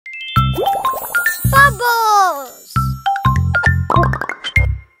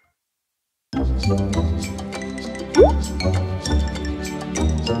Wow!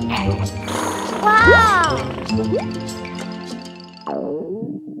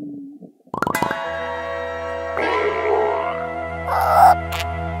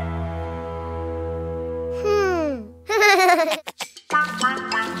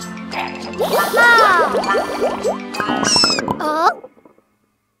 Oh?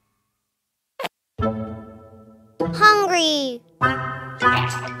 Hungry.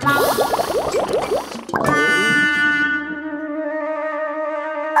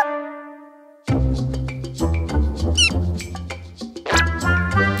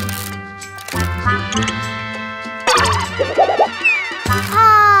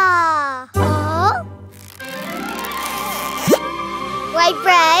 White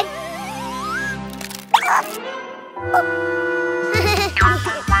bread.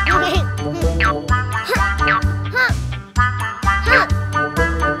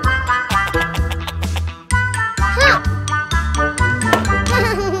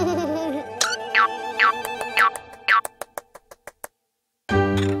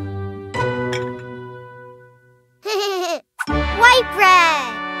 White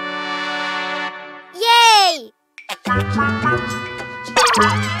bread. Yay!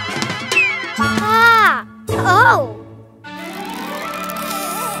 Oh!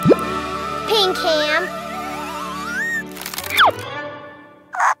 Pink ham.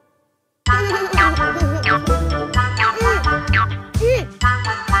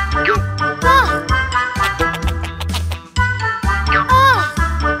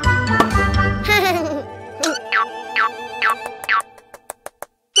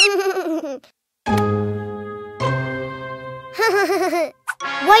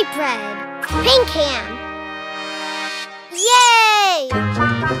 White bread. Pink ham. Yay!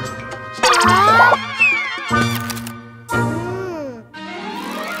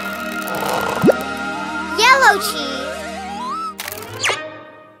 Yellow cheese.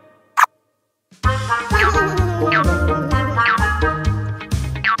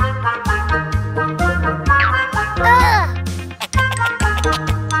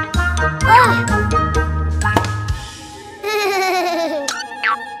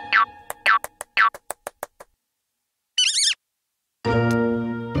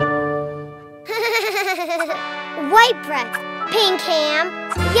 White bread, pink ham,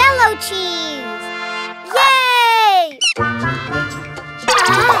 yellow cheese. Yay!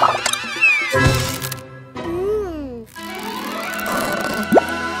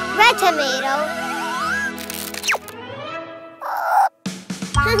 Red tomato.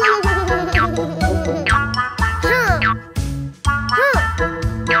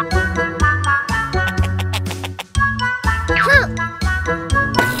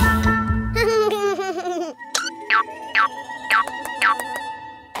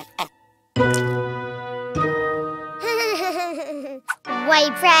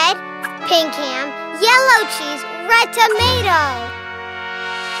 White bread, pink ham, yellow cheese, red tomato.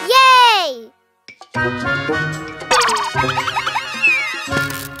 Yay!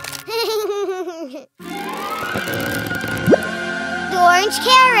 The orange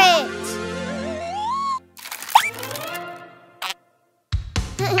carrot.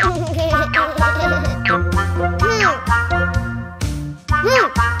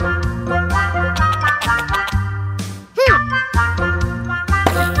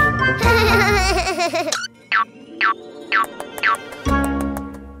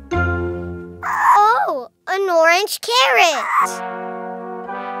 Oh, an orange carrot.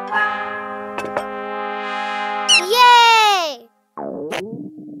 Yay!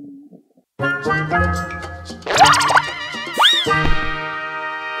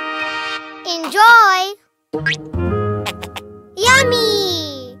 Enjoy!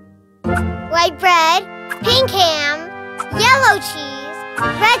 Yummy! White bread, pink ham, yellow cheese,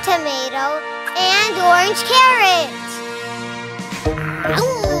 red tomato, and orange carrot.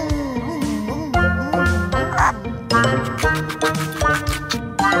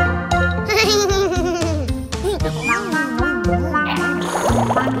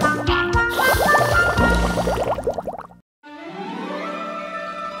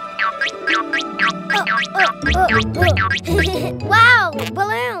 Wow,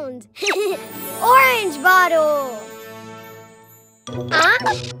 balloons! Orange bottle!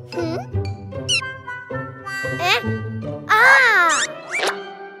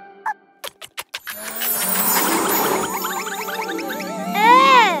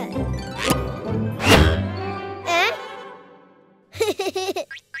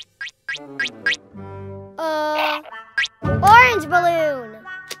 Orange balloon!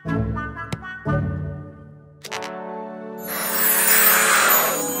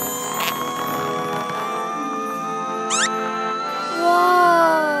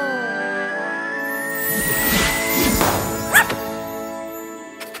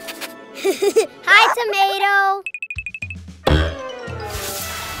 Hi, tomato.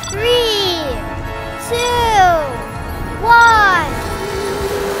 3, 2, 1.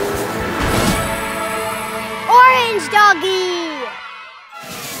 Orange doggy.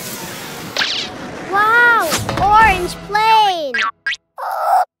 Wow, orange plane.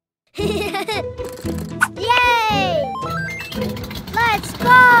 Yay! Let's go!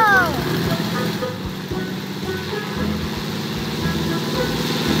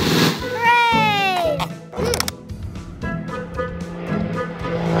 Hooray!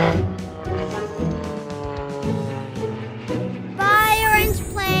 Bye, orange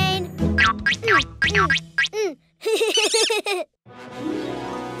plane.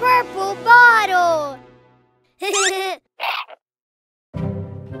 Purple bottle.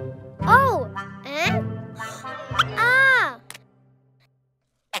 Oh, eh? Ah.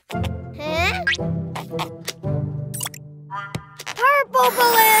 Huh? Purple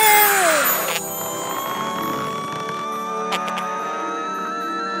balloon.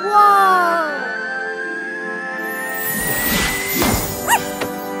 Whoa.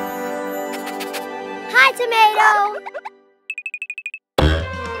 Hi, tomato.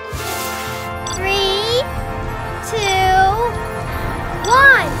 3, 2,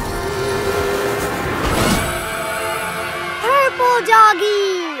 1. Purple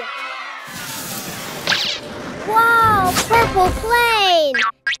doggy. Wow, purple plane.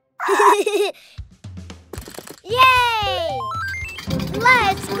 Yay!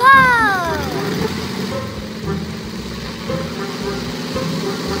 Let's go!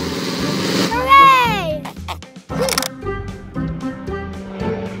 Hooray!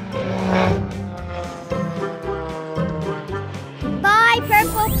 Bye,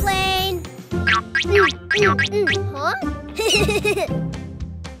 purple plane. Huh?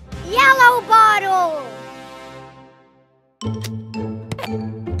 Yellow bottle.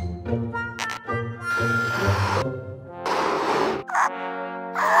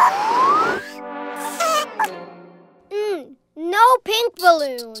 No pink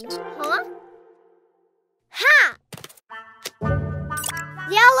balloon. Huh? Ha!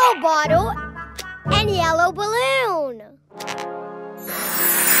 Yellow bottle and yellow balloon.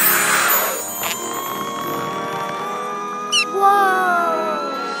 Whoa!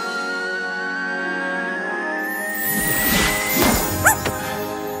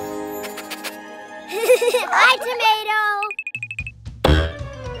 Hi, tomato.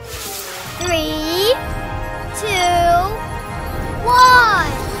 3, 2,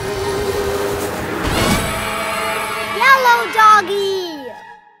 1. Yellow doggy.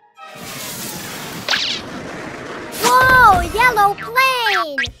 Whoa, yellow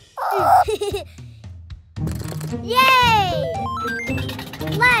plane. Yay!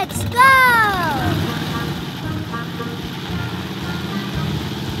 Let's go!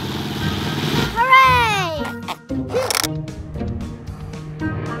 Hooray!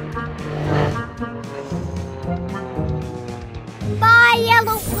 Bye,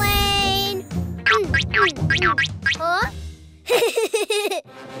 yellow plane. Huh?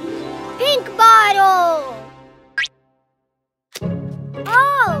 Pink bottle.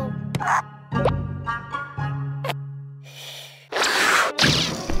 Oh! Huh?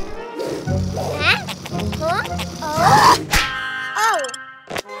 Huh? Oh! Oh!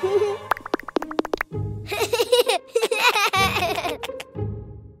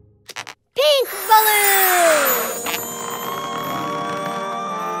 Pink balloon!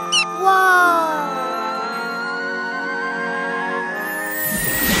 Whoa!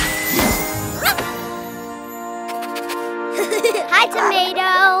 Hi,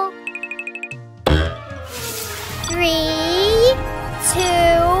 tomato. 3, 2,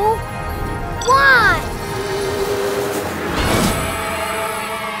 1.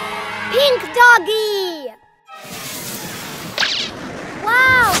 Pink doggy.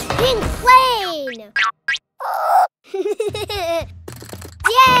 Wow, pink plane.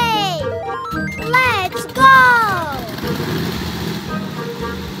 Yay! Let's go!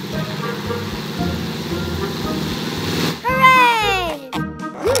 Hooray!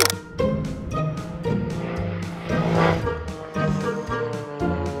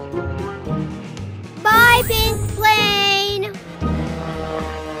 Bye, pink plane.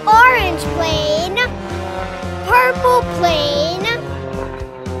 Orange plane. Purple plane.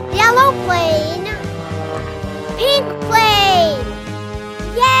 Yellow plane. Pink plane.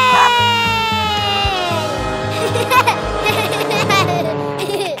 Yay!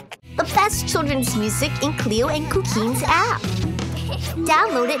 The best children's music in Cleo and Cuquin's app.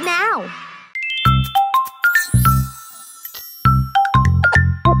 Download it now.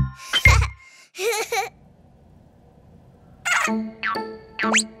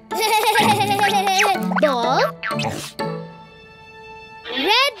 ball.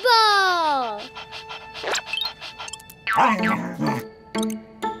 Red ball.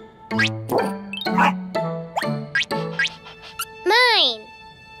 Mine.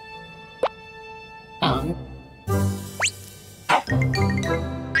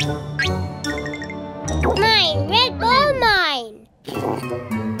 Mine. Red ball, mine.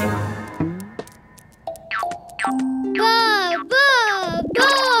 Ball, ball,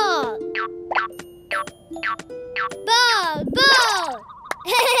 ball. Ball, ball.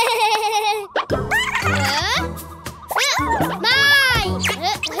 Mine.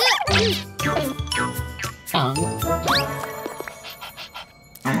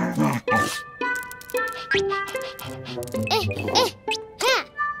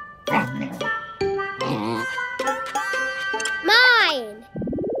 Mine.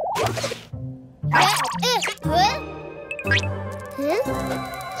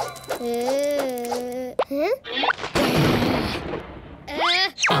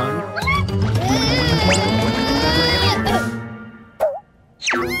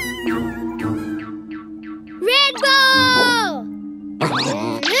 Red ball.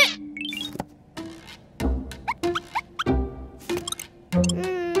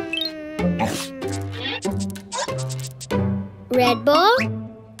 Red ball?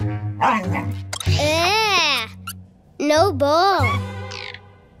 No ball.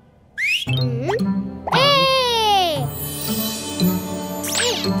 Hey!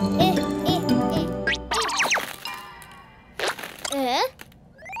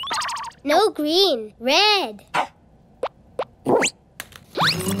 No green, red.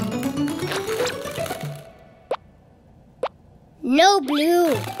 No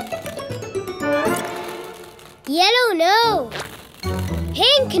blue. Yellow, no.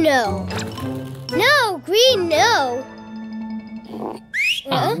 Pink, no. No, green, no.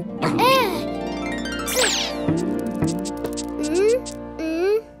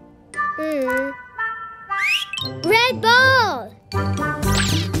 Red ball.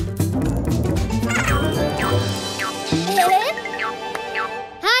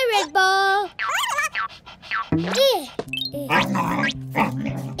 Hi, red ball.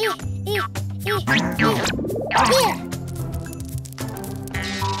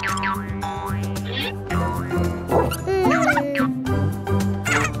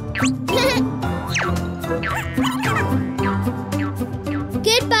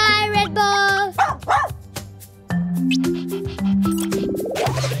 Goodbye, red ball.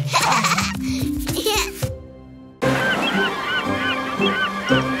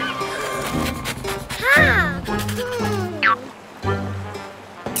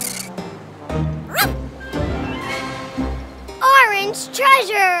 Orange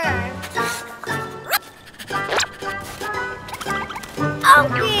treasure.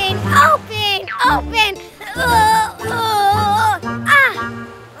 Open, open, open. Oh. Huh?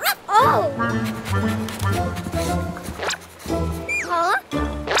 Oh.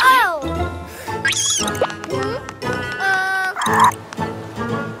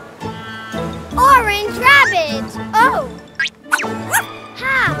 Orange rabbit. Oh.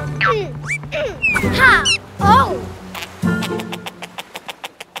 Ha. Ha. Oh.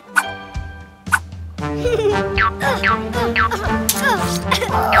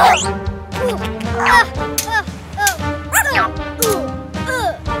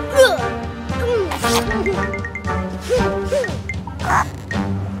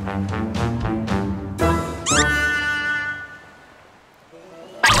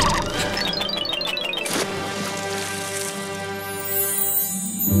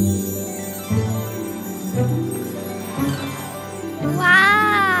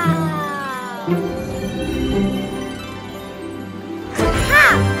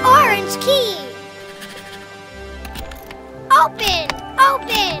 Orange key. Open,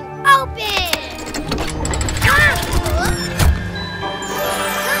 open, open.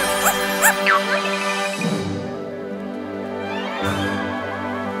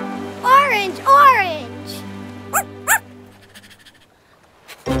 Orange, orange.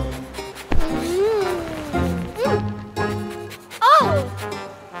 Oh.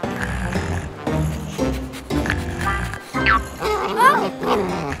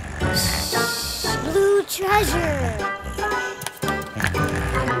 Blue treasure.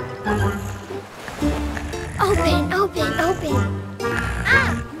 Open, open, open.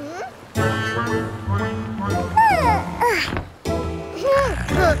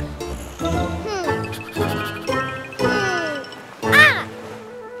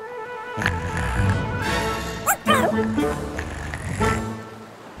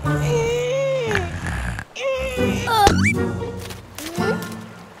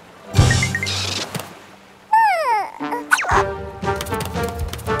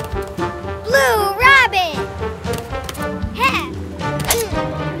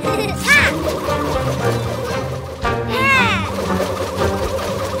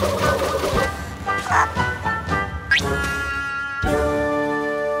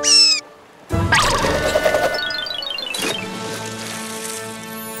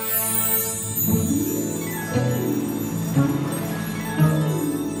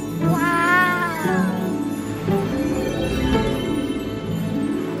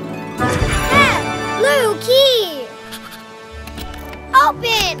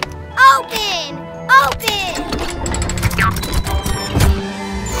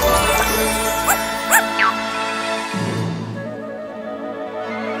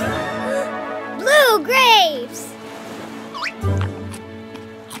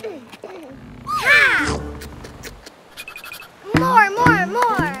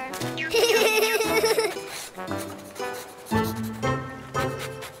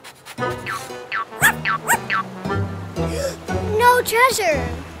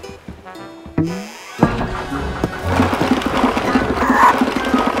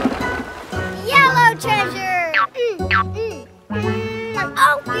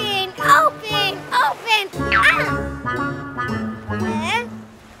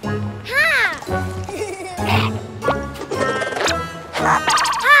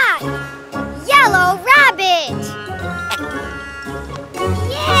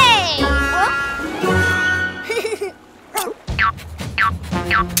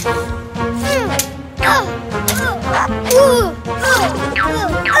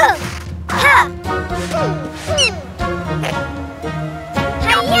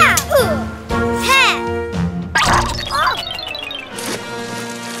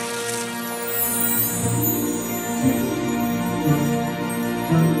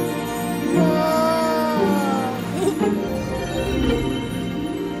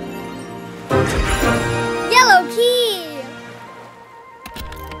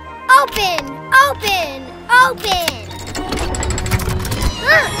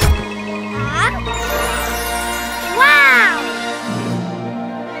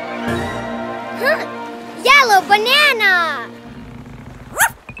 Banana!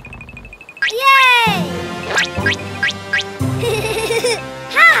 Yay!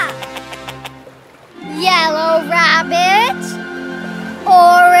 Ha! Yellow rabbit,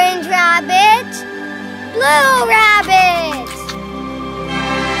 orange rabbit, blue rabbit.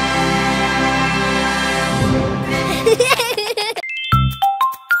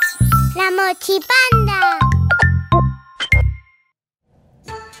 La mochipanda.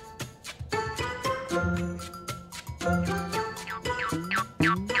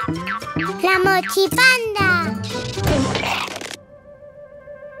 La mochipanda.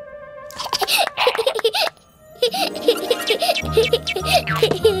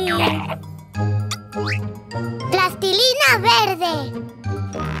 Plastilina verde.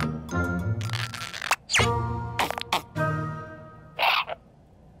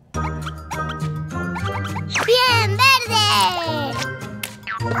 Bien, verde.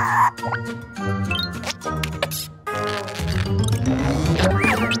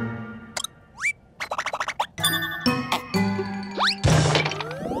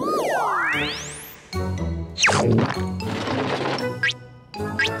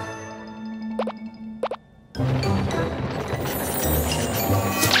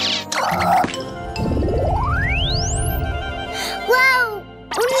 ¡Guau!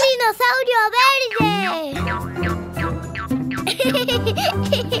 ¡Un dinosaurio verde!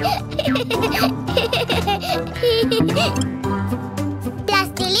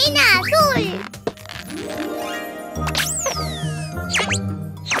 ¡Plastilina azul!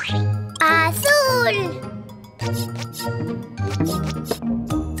 ¡Azul!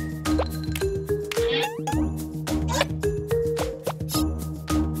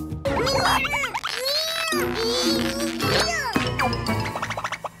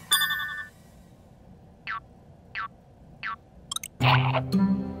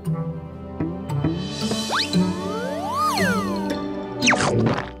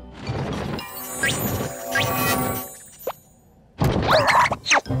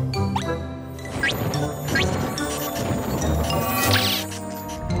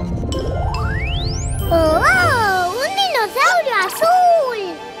 ¡Oh! ¡Un dinosaurio azul!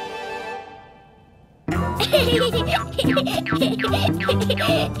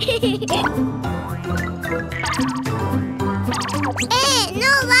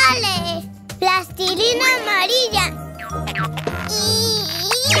 ¡No vale! ¡Plastilina amarilla!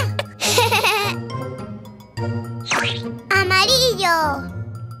 ¡Amarillo!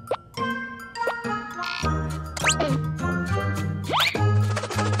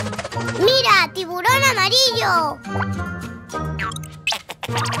 ¡Mira! ¡Tiburón amarillo!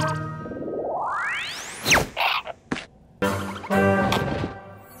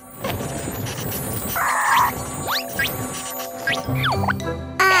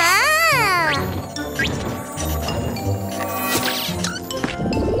 ¡Ah!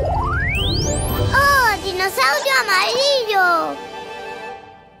 ¡Oh! ¡Dinosaurio amarillo!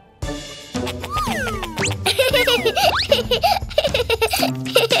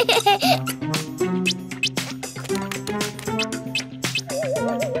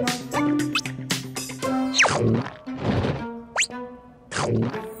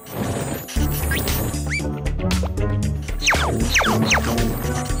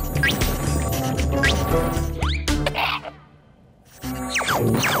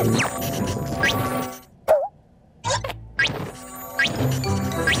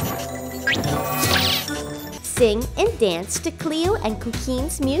 Sing and dance to Cleo and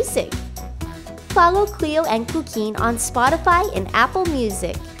Cuquin's music. Follow Cleo and Cuquin on Spotify and Apple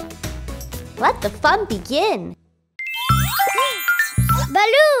Music. Let the fun begin!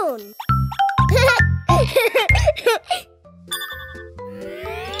 Balloon!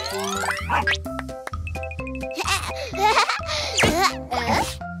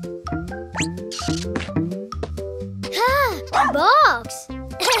 Box!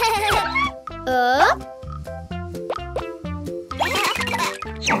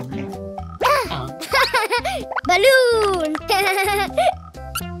 Balloon!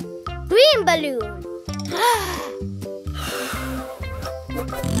 Green balloon!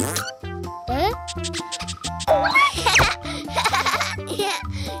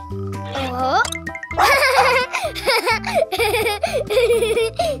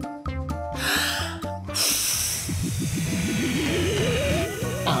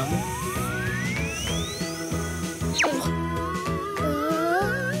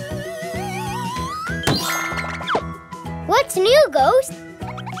 What's new, Ghost?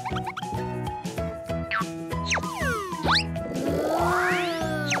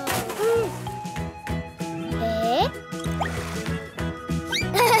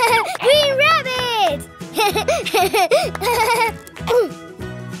 Green rabbit!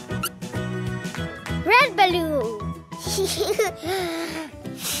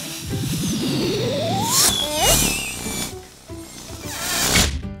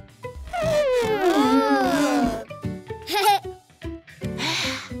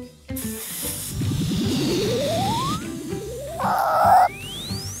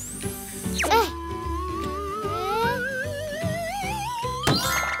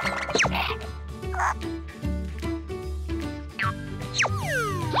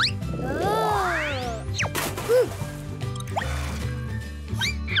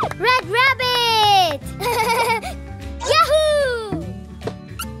 Red rabbit! Yahoo!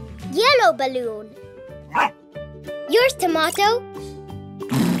 Yellow balloon. Yours, tomato.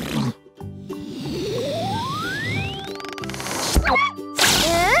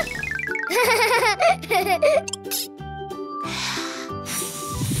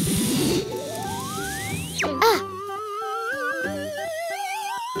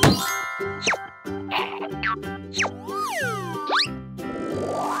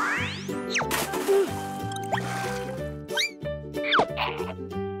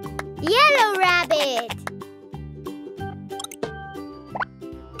 Yellow rabbit.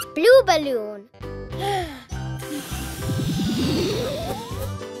 Blue balloon.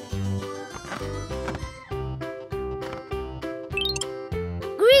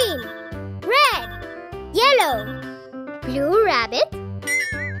 Green, red, yellow. Blue rabbit.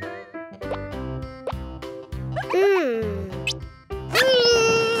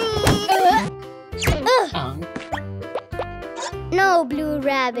 No blue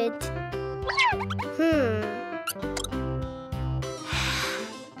rabbit.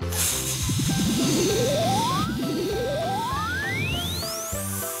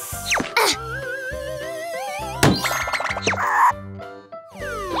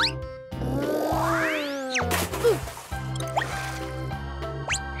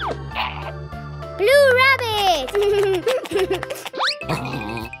 Blue rabbit.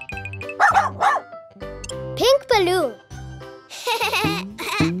 Pink balloon.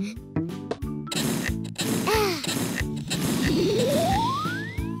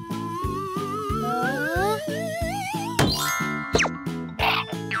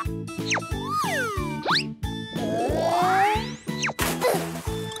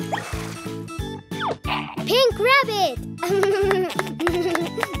 Pink rabbit.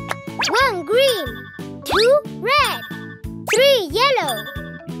 1 green, 2 red, 3 yellow,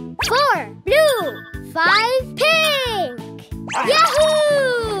 4 blue, 5 pink.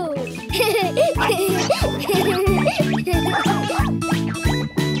 Yahoo!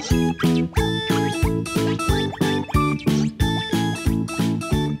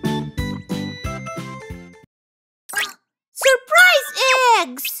 Surprise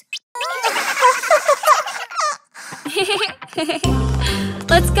eggs!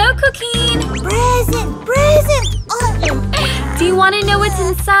 Let's go, Cuquin! Present! Present! Do you want to know what's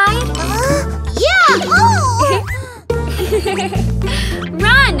inside? Yeah! Oh!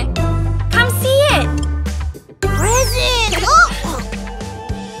 Run! Come see it! Present! Oh!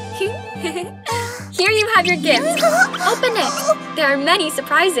 Here you have your gift. Open it. There are many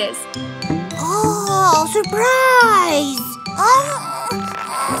surprises. Oh, surprise! Oh!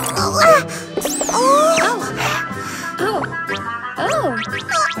 Oh.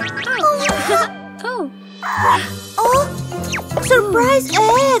 Oh. Oh! Surprise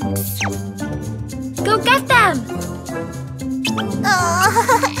eggs! Go get them!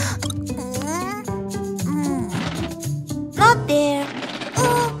 Not there.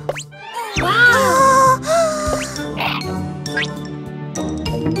 Wow!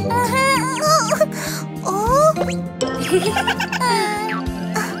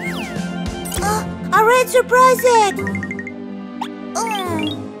 A red surprise egg!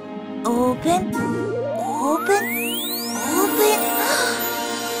 Open, open, open.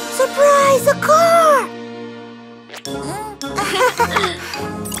 Surprise, a car!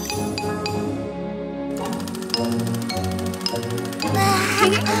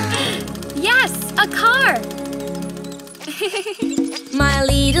 Yes, a car! My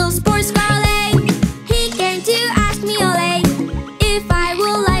little sports car Olay, he came to ask me Olay if I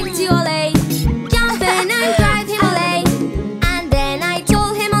would like to Olay, jump in and drive him Olay. And then I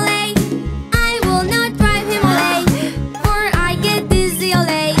told him Olay, I will not drive him Olay, for I get dizzy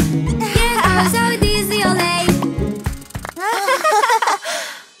Olay. Yes, I'm so dizzy Olay.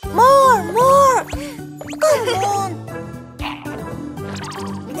 More, more! Come on!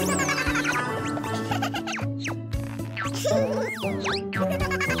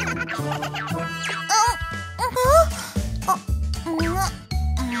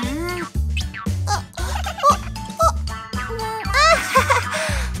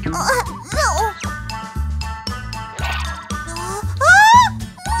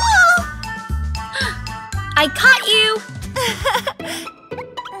 I caught you!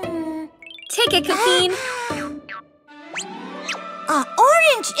 Take it, Cuquin.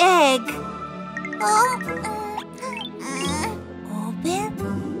 Orange egg! Open,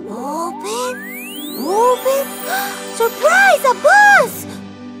 open, open! Surprise, a bus!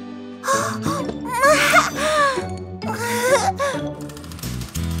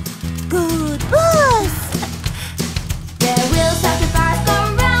 Good bus! The wheels of the bus go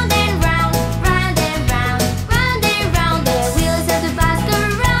round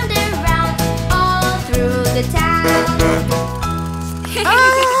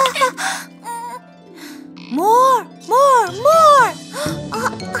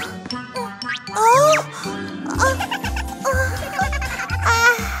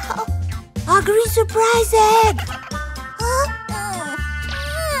Surprise egg!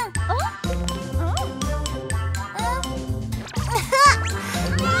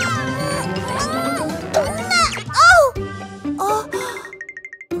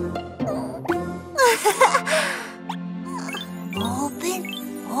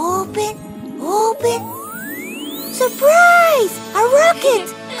 Open. Surprise! A rocket!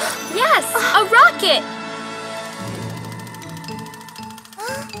 Yes, a rocket!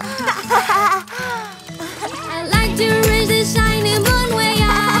 I like to reach the shining moon way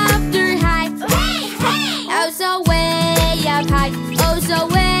after high. Oh, so way up high. Oh, so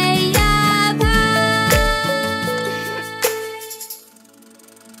way up high.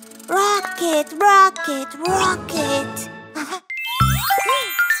 Rocket.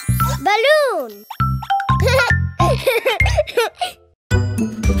 Balloon.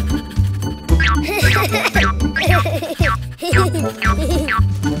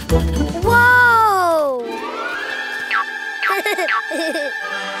 Whoa!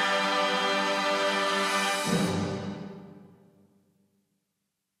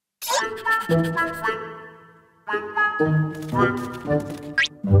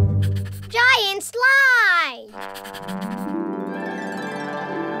 Giant slide.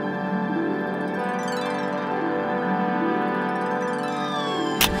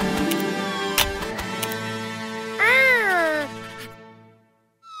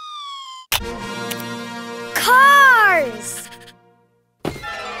 Cars!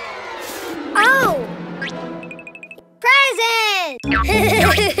 Oh! Present!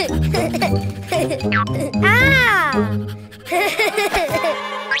 Ah!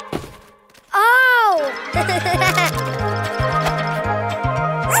 Oh!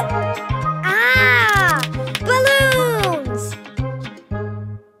 Ah! Balloons!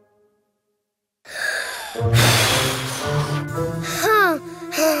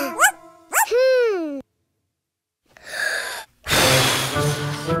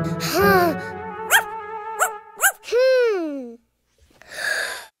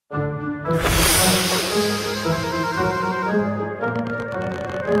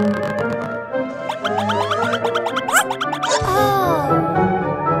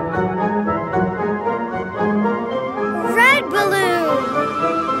 Red balloon.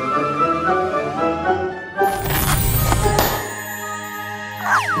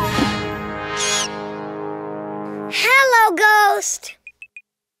 Hello, ghost.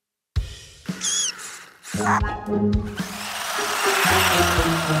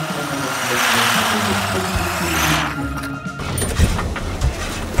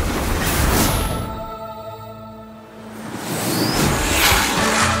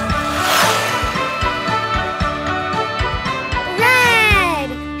 Red.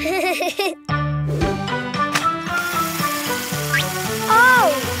 Oh,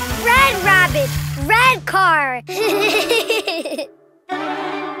 red rabbit, red car.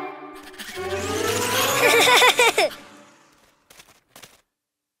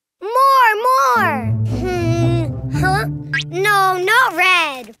 More. Huh? No, not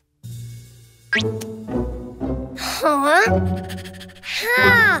red. Huh?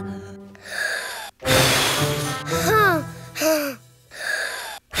 Ha! Huh? Huh?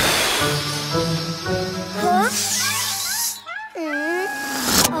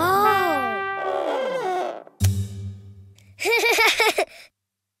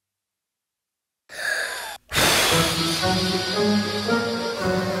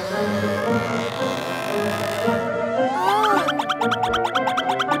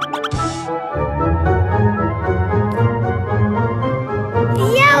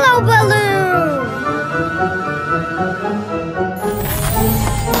 Yellow balloon.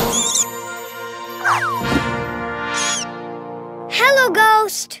 Hello,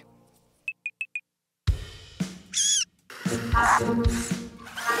 ghost.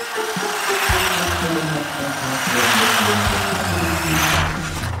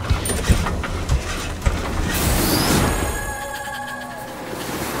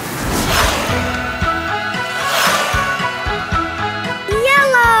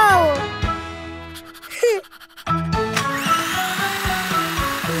 Yellow.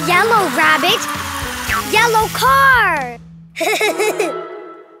 Yellow rabbit. Yellow car.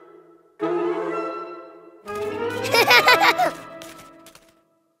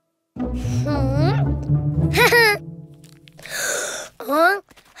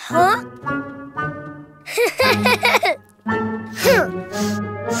 Huh?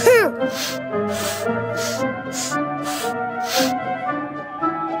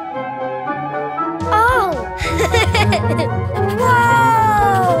 Oh!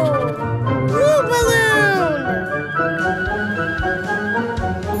 Whoa! Blue balloon!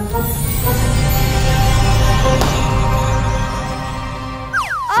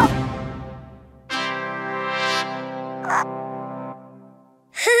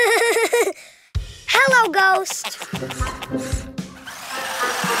 go, Ghost.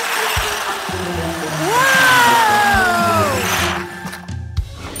 Whoa!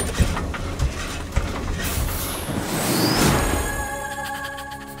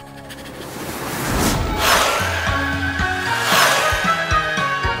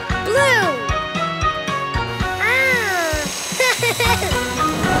 Blue.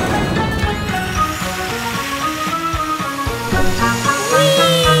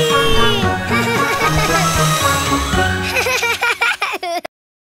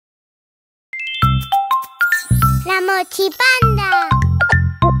 La mochipanda.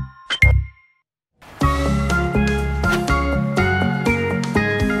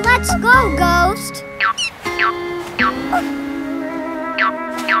 Let's go, Ghost.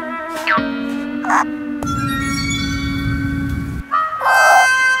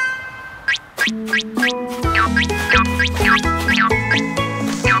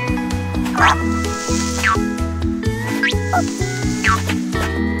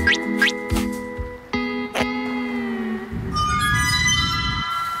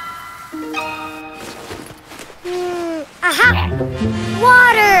 Aha!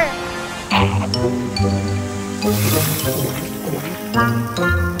 Water!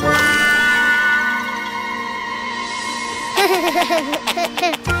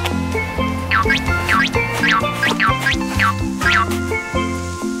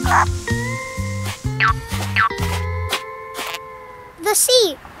 The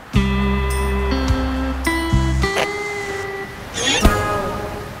sea.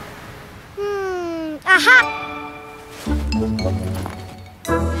 Aha!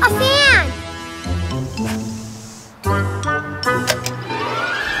 A fan!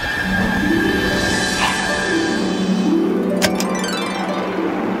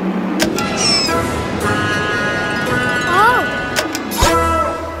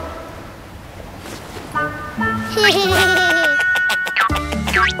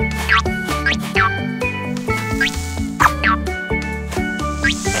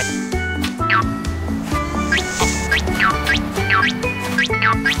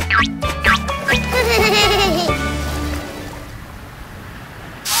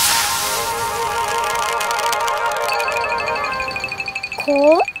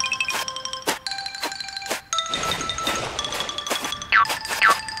 Cool.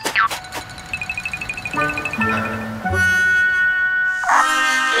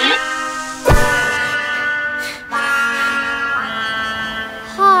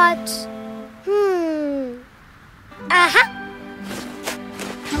 Hot. Aha.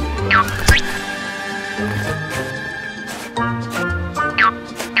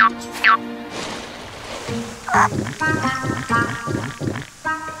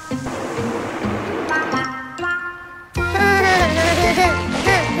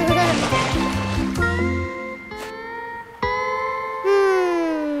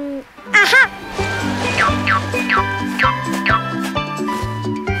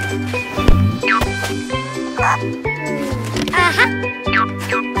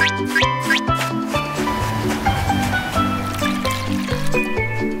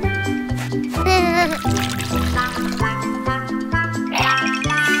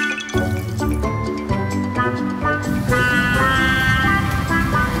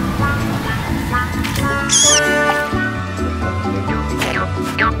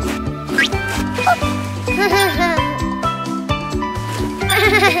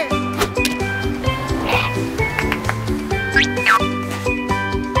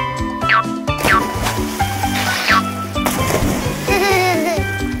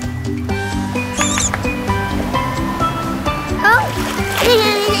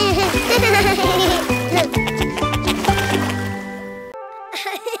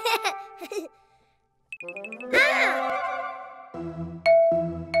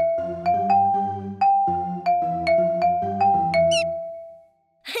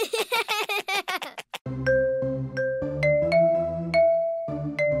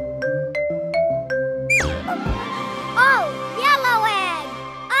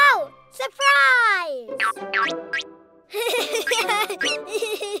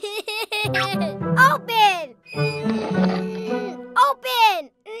 Open! Open!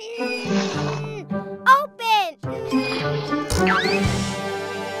 Open!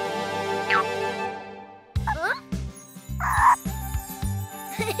 Huh?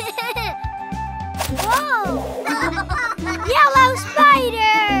 Whoa! Yellow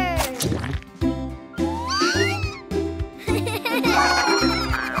spider!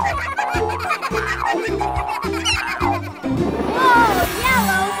 Whoa!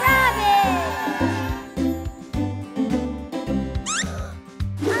 Yellow rabbit!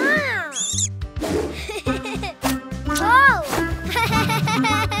 Ah!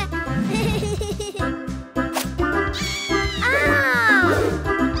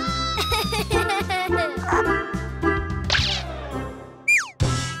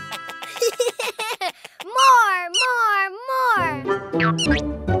 Oh!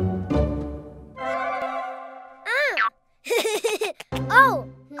 Oh!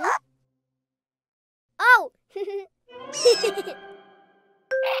 Oh!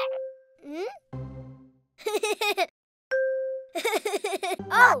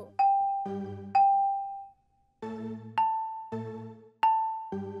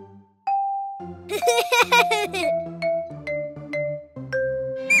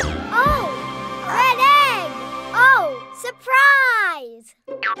 Oh! Red egg! Oh! Surprise!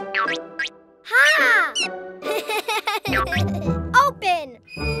 Ha! Open!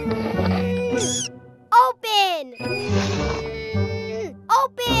 Open!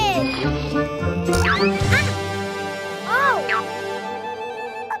 Open! Ah! Oh!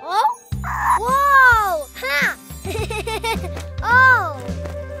 Oh! Whoa! Ha! Oh!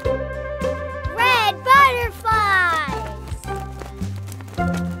 Red butterflies!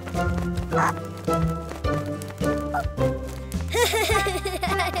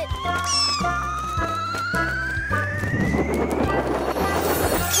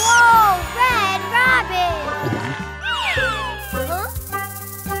 Whoa! Red rabbit! Huh?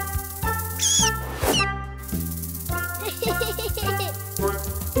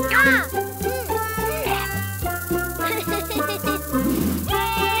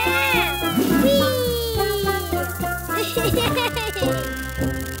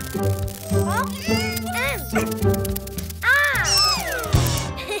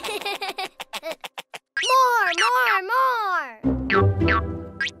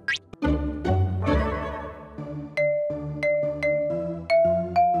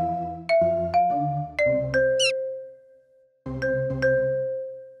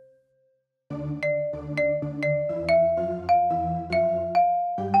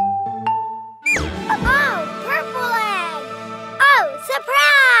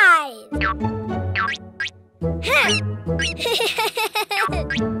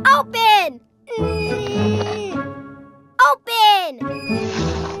 Open! Open!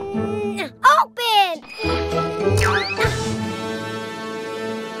 Open!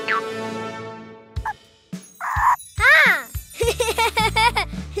 Ah!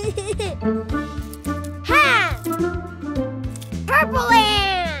 Ha! Purple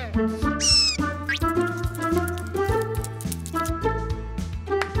ant!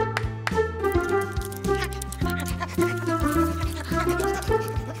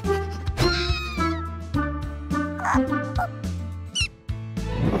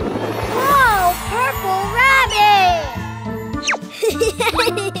 Whoa! Purple rabbit!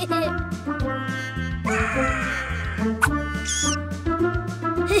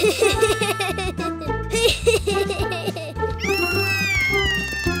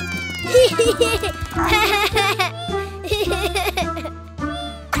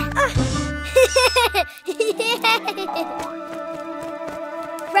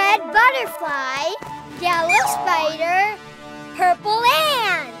 Red butterfly, yellow spider, purple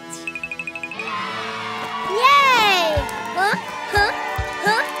ant. Yay! Huh? Huh?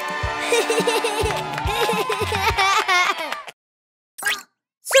 Huh?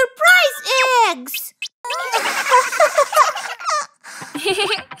 Surprise eggs!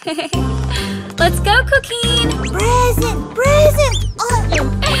 Let's go, Cuquín! Present! Present! Oh.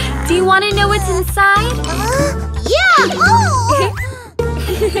 Do you want to know what's inside? Yeah! Oh.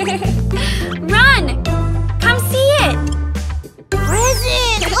 Run! Come see it!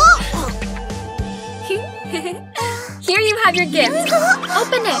 Present! Oh. Here you have your gift.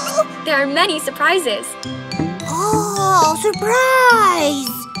 Open it. There are many surprises. Oh, surprise!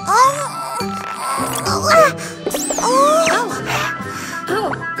 Oh. Oh. Oh. Oh.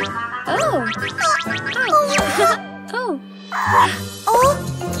 Oh. Oh.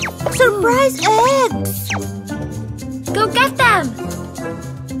 Surprise eggs! Go get them!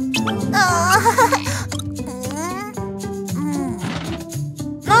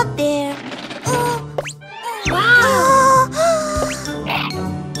 Not there. Wow!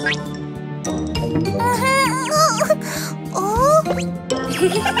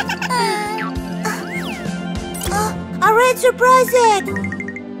 A red surprise egg.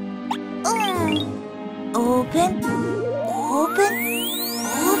 Open. Open.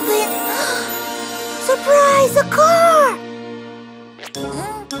 Open. Surprise! A car!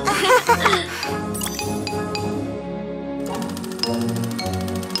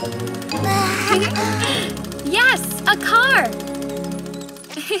 Yes, a car!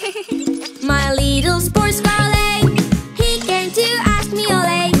 My little sports car lay. He came to ask me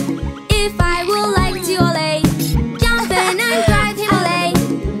Olay if I would like to Olay. Jump in and drive him Olay.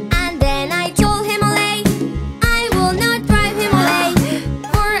 And then I told him Olay I will not drive him Olay,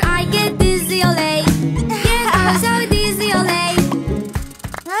 for I get dizzy Olay. Yes, I'm so dizzy Olay.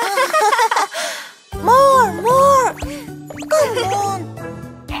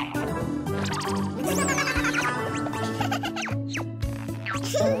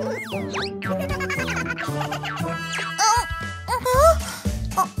 I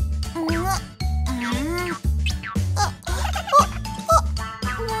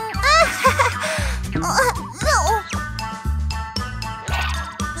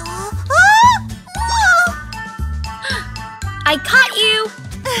caught you!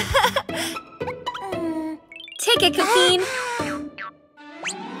 Take it, Cuquín.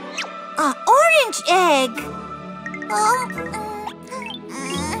 Orange egg.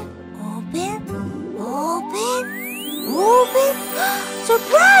 Open, open, open.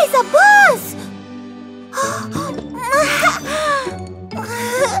 Surprise, a bus!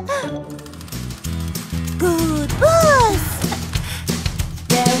 Good bus.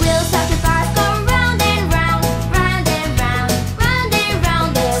 The wheels of the bus go round and round, round and round, round and round.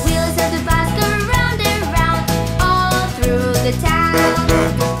 The wheels of the bus go round and round, all through the town.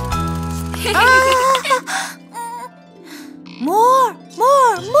 More.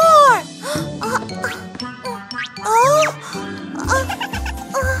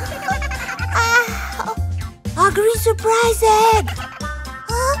 Hungry surprise egg.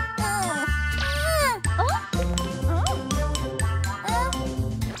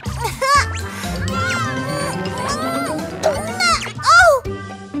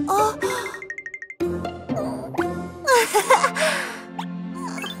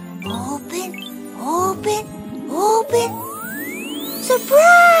 Open.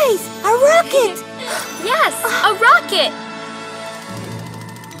 Surprise! A rocket! Yes, a rocket!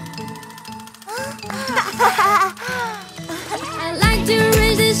 I like to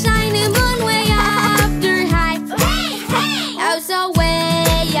raise the shiny moon way after high. Oh, so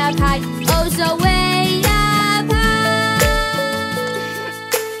way up high. Oh, so way up high.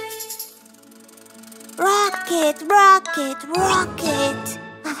 Rocket.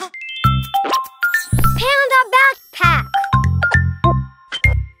 Panda backpack.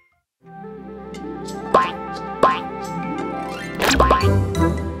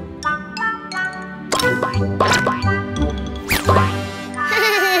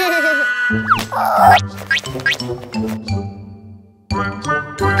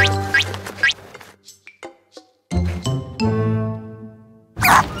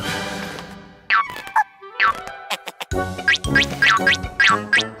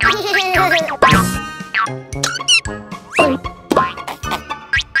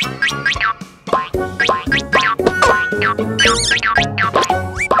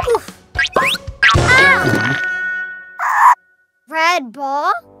 Red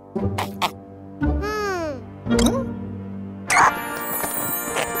ball?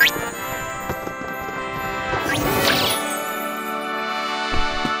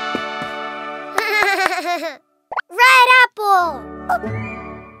 Red apple!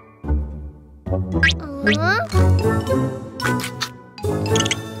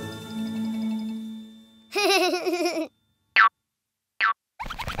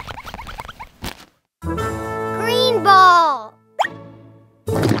 Green ball!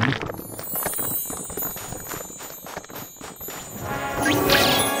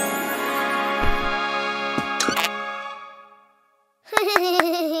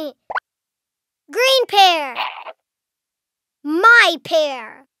 Green pear! My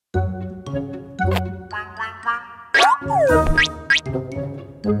pear!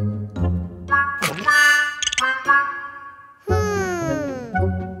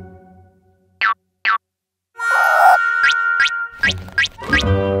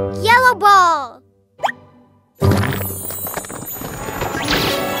 Yellow ball!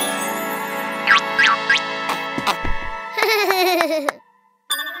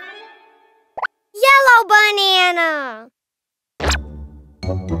 Yellow banana!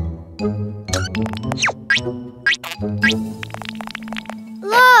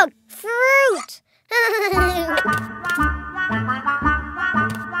 Look! Fruit!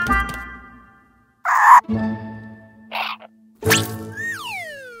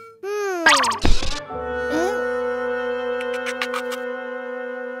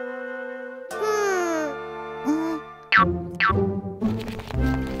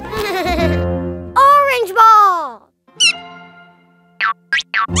 Orange ball!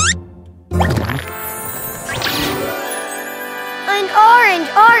 An orange.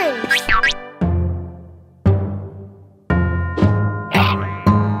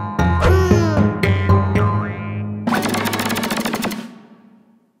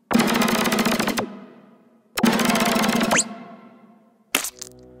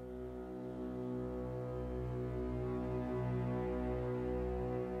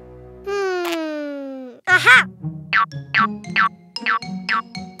 Aha!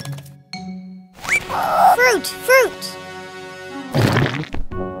 Fruit!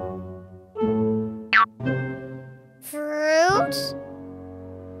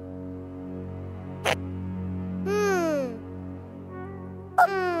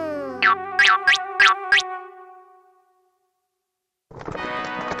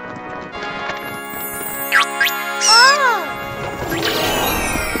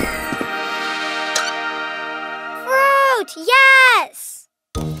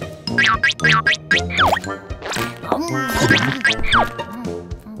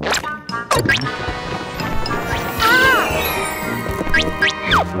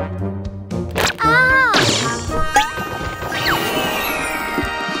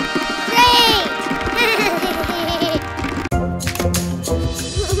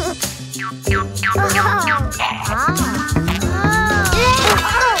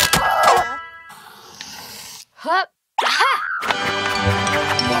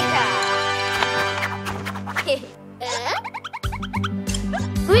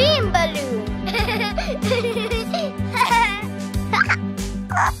 Green balloon.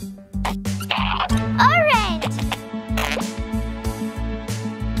 Orange.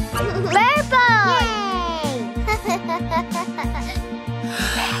 Purple.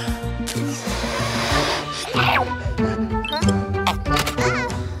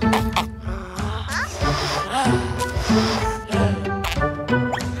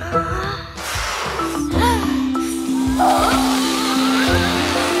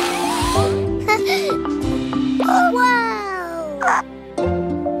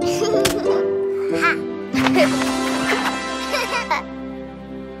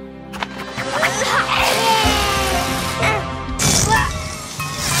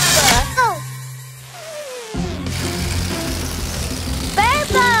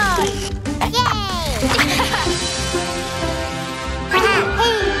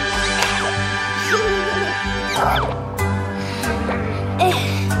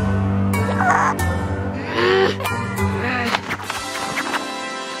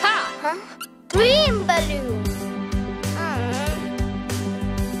 Green balloon.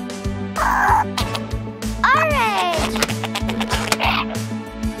 Orange.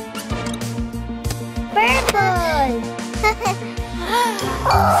 Purple.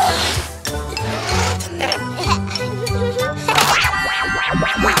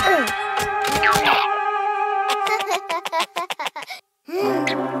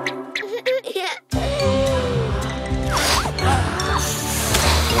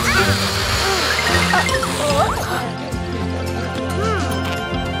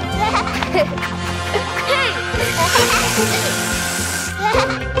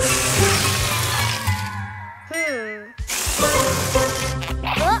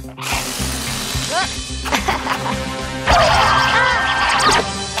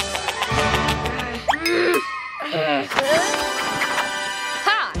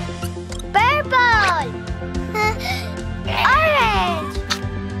 Purple. Orange.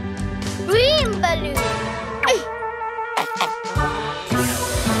 Green balloon.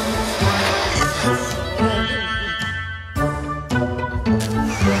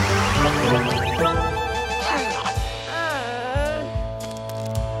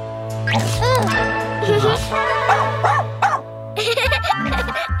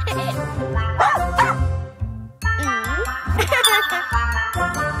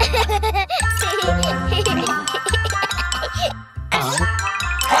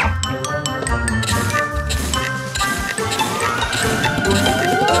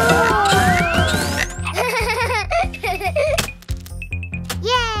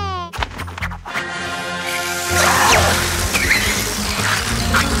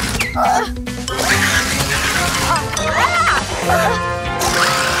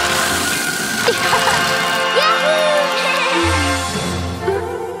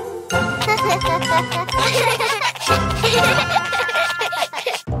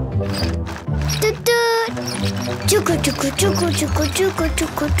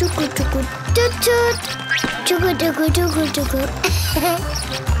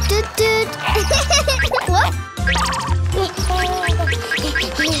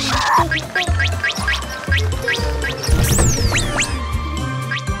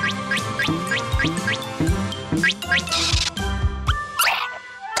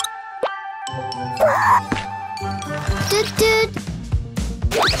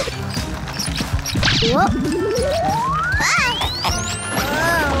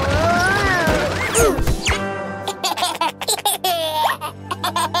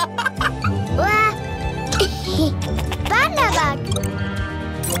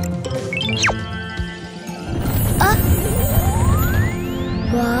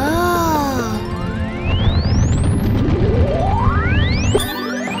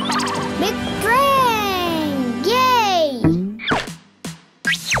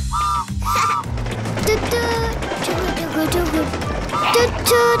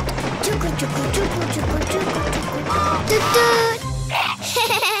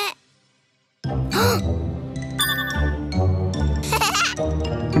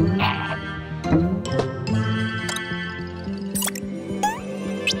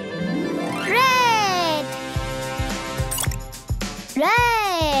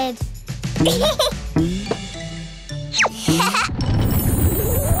 Red.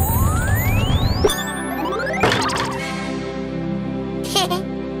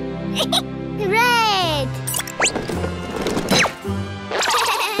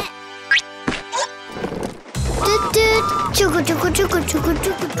 Toot toot. Chuku chuku chuku chuku chuku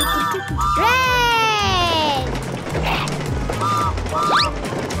chuku chuku. Red.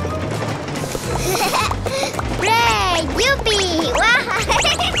 Red. Yippee!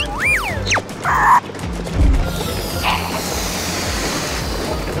 Wow.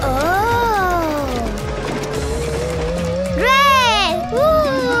 Oh. Red. Woo.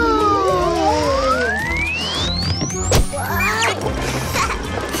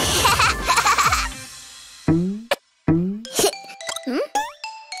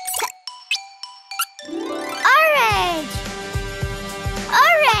 Orange.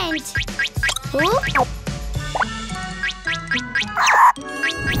 Orange. Ooh.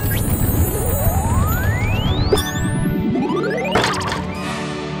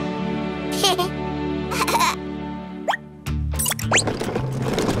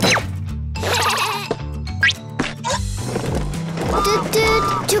 Toot toot.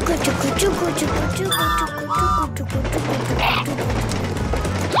 Chuku chuku chuku chuku chuku chuku chuku chuku chuku chuku.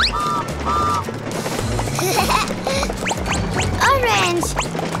 Orange.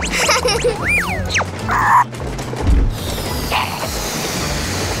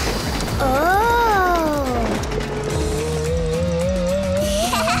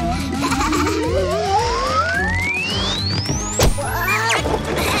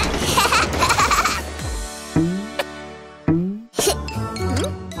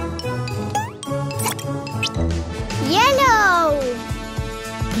 Yellow.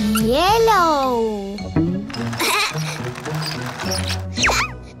 Yellow.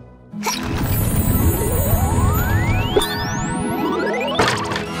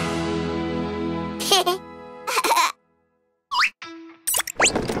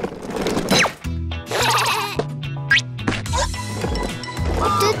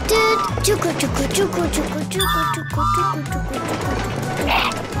 Toot toot. Chuku chuku chuku chuku chuku chuku chuku chuku chuku.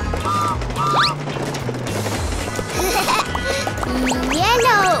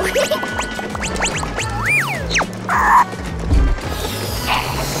 Yellow.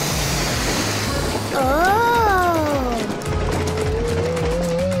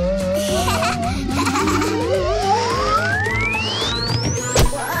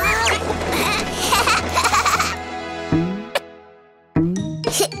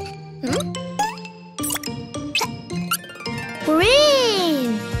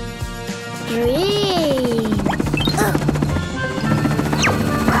 Green. Green.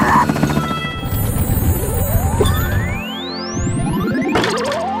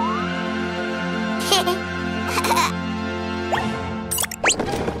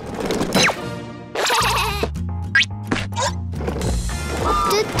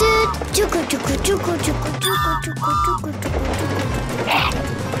 Toot toot. Chuku chuku chuku chuku chuku chuku chuku chuku chuku.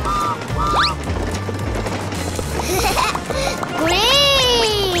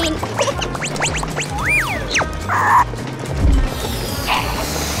 Green.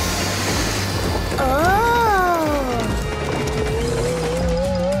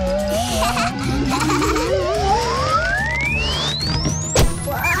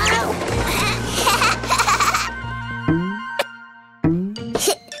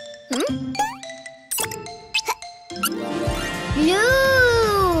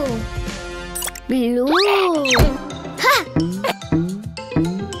 Blue. Blue. Ha!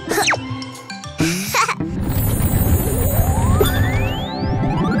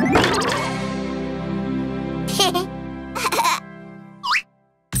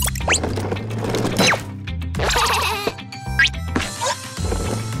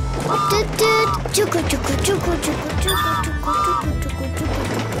 Toot toot. Chuku chuku chuku chuku chuku chuku chuku chuku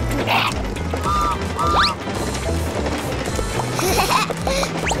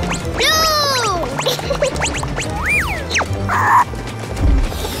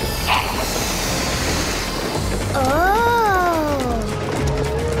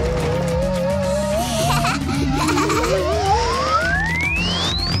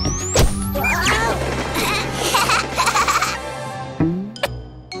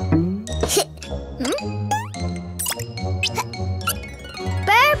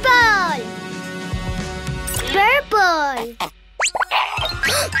Purple. Purple.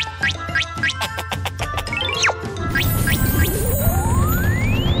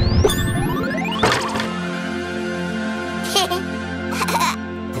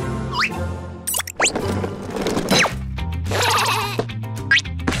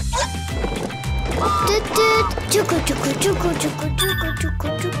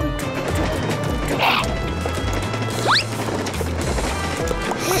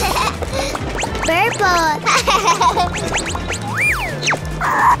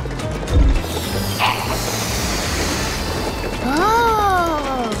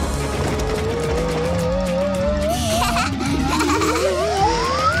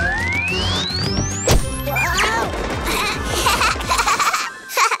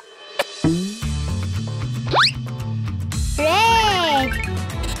 Red,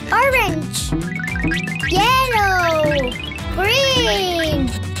 orange, yellow, green,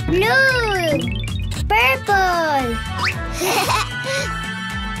 blue, purple.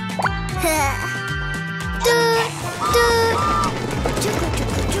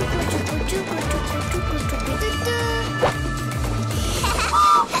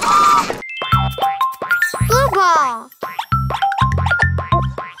 Blue ball.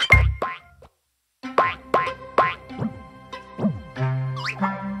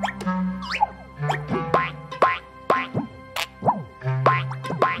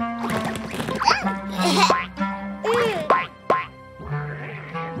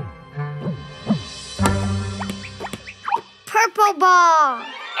 Purple ball.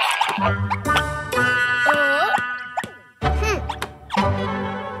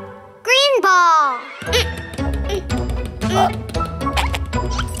 Green ball.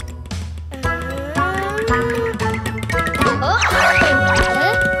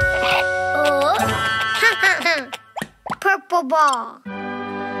 Purple ball.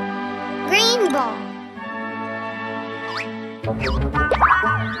 Green ball.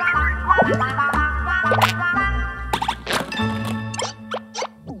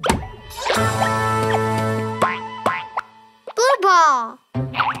 Blue ball.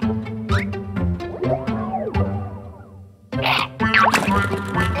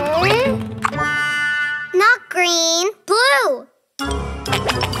 Not green, blue.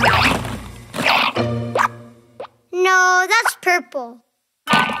 No, that's purple.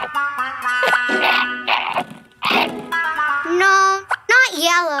 No, not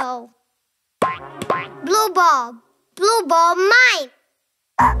yellow. Blue ball. Blue ball, mine.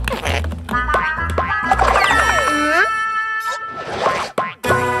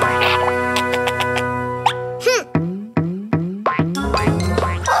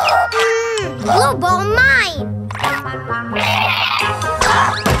 Blue ball, mine.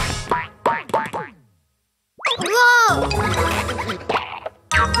 Whoa!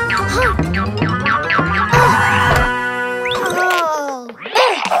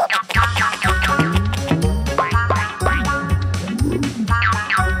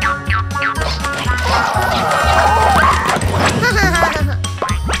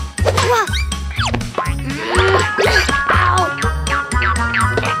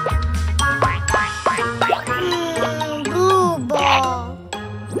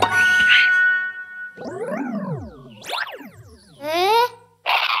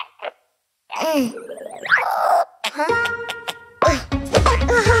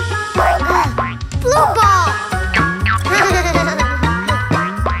 Blue ball. Blue ball.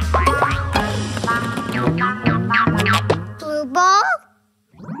 Blue ball.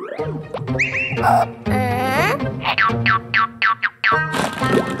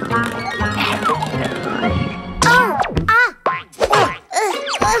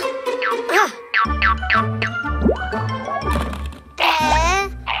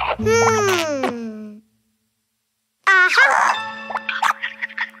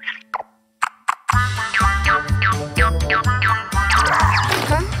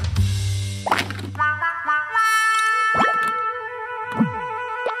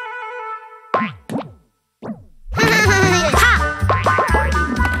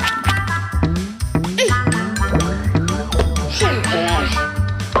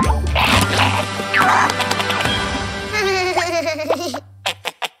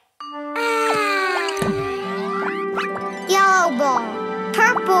 Yellow ball,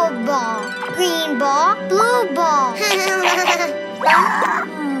 purple ball, green ball, blue ball.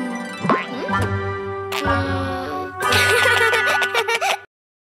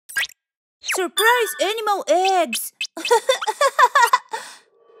 Surprise animal eggs!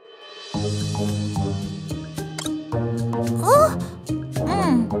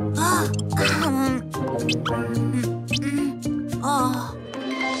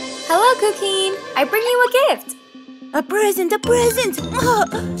 Hello, Cuquín. I bring you a gift. A present! A present!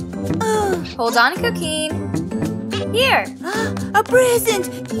 Hold on, Cuquín. Here. A present!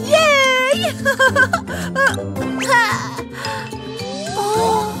 Yay!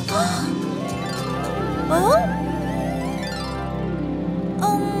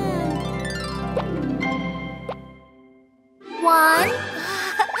 One,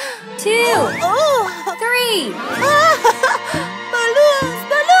 two, three. Balloons!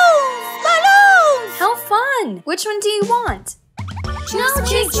 Balloons! Balloons! How Which one do you want? Choose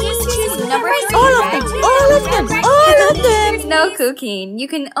number 3. All of them, all of them, all of them. No, Cuquin. You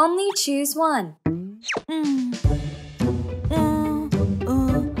can only choose one.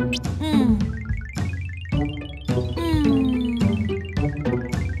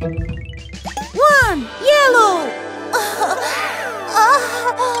 One, yellow.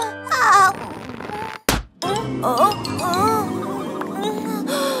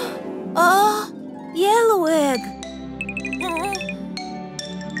 Yellow egg.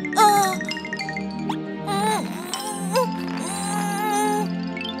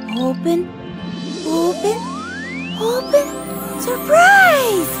 Open, open, open.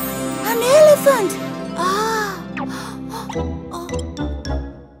 Surprise! An elephant.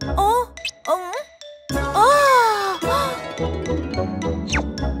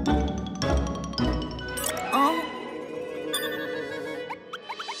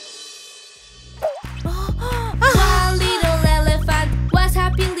 One little elephant was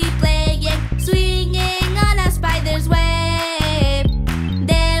happily playing, swinging on a spider's web.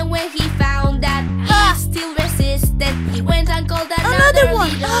 Then when he found that he still resisted, he went and called another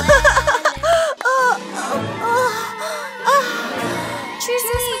one. little elephant. Choose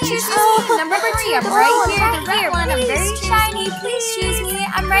me. Number 3. I'm right here. The right one. I'm very shiny. Please choose me.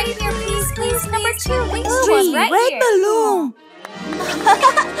 I'm right here. Please. Number 2. Please choose Three, right red here. balloon.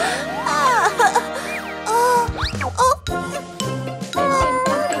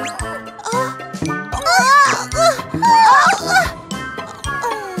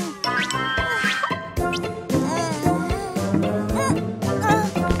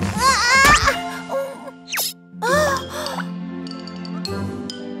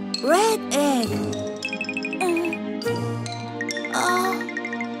 Red egg.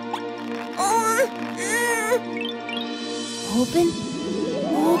 Open,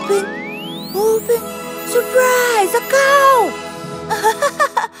 open, open. Surprise, a cow.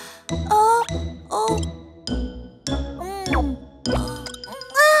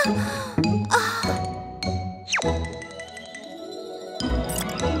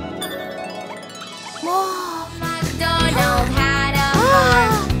 MacDonald had a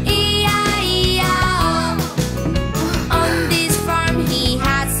farm, E-I-E-I-O. On this farm he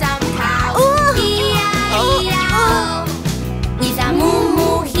had some cows, E-I-E-I-O. With a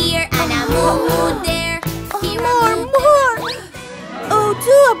moo-moo here and a moo-moo there. More. Oh,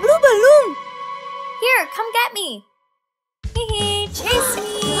 too, a blue balloon. Here, come get me. Hee, chase me.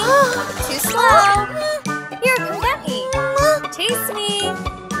 Too slow. Here, come get me. Chase me.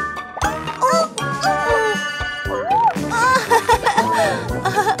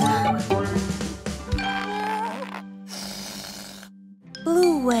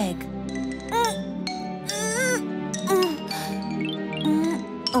 Blue egg.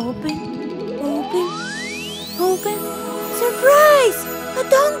 Open, open, open. Surprise! A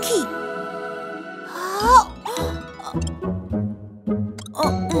donkey.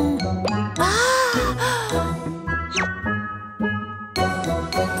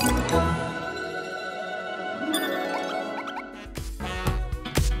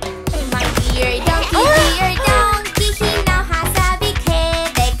 My dear donkey, he now has a big head.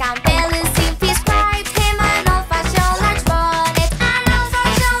 They can balance if he stripes him an old-fashioned large bonnet. An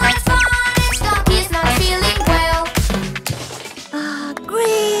old-fashioned large bonnet, so he's not feeling well.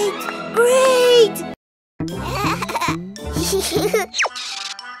 Great!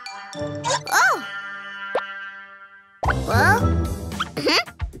 Oh! Well?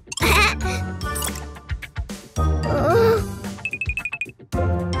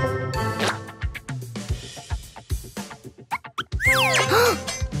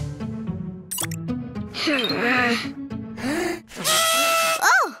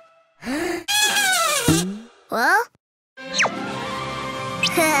 Oh! Well?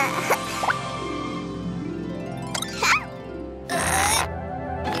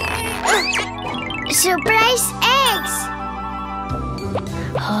 Surprise eggs!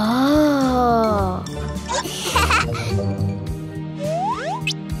 Oh!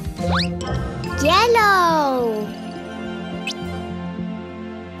 Yellow!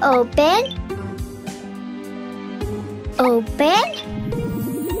 Open. Open.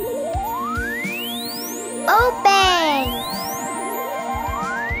 Open.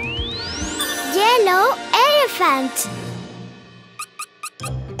 Yellow elephant.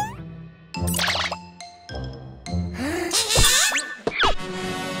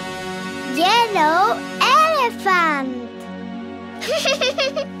 Yellow elephant.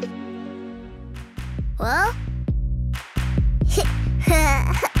 Well?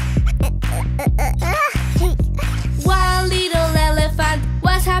 One little elephant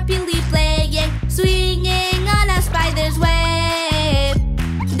was happily playing, swinging on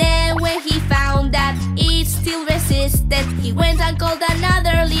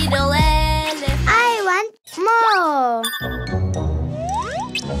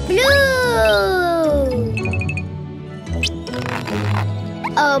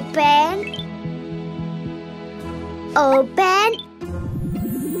Open. Open.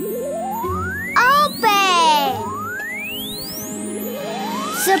 Open.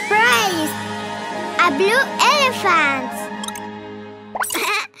 Surprise! A blue elephant.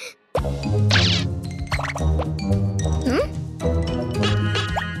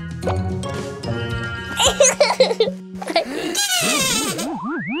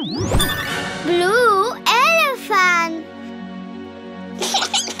 Blue elephant.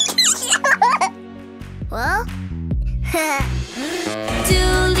 Well?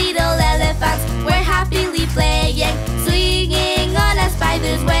 Two little elephants were happily playing, swinging on a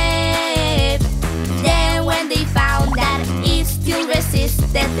spider's web. Then when they found that it still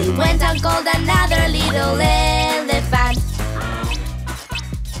resisted, they went and called another little elephant.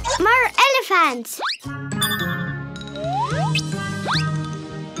 More elephants.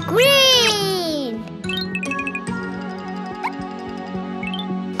 Green.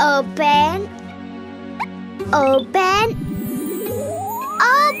 Open. Open.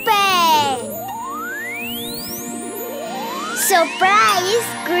 Open. Surprise!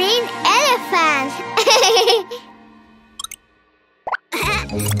 Green elephant.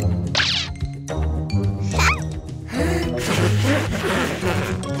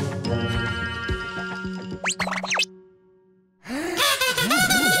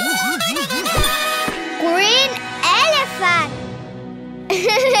 Green elephant.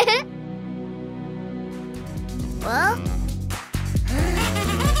 Well?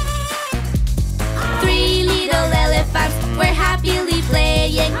 Three little elephants were happily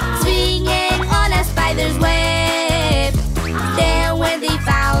playing, swinging on a spider's web. Then when they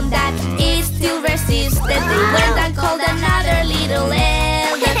found that it still resisted, they went and called another little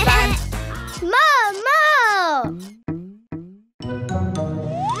elephant. Mo!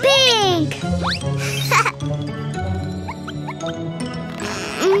 Pink.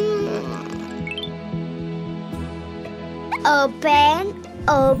 Open,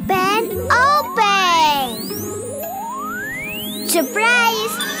 open, open.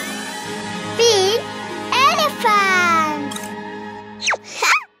 Surprise! Pink elephant.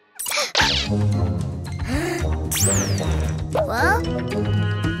 Well?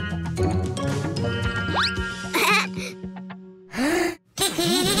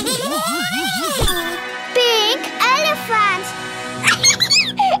 Pink elephant.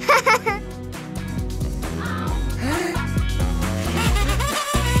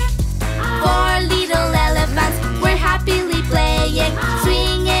 Four little elephants were happily playing,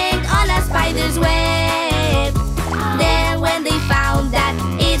 swinging on a spider's web. Then when they found that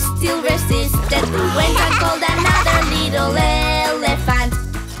it still resisted, they went and called another little elephant.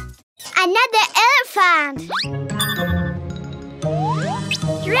 Another elephant.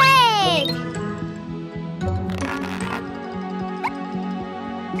 Red.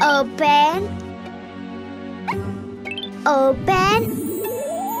 Open. Open.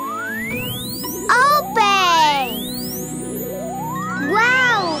 Open.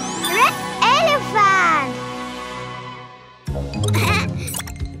 Wow! Red elephant.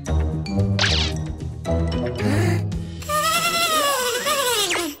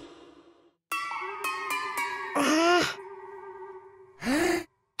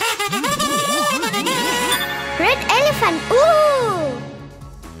 Red elephant. Ooh.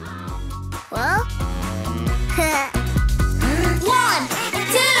 Well? 1,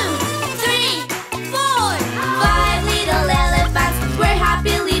 2, 3, 4. 5 little elephants were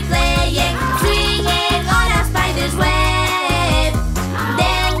happily playing, swinging on a spider's web.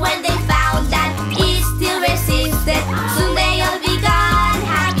 Then when they found that it still resisted, soon they all began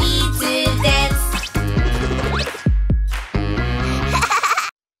happy to dance.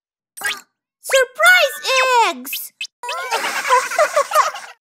 Surprise eggs!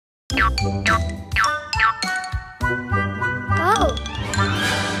 Oh.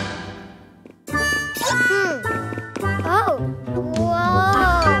 Oh. Whoa.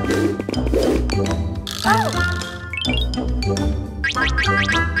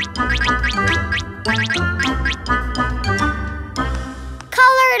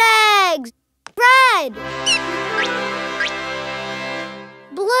 Colored eggs. Red.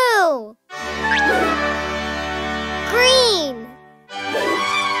 Blue. Green.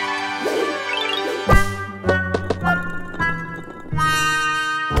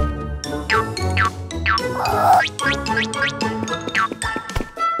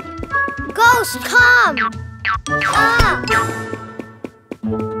 Ghost, come! Ah! Ah!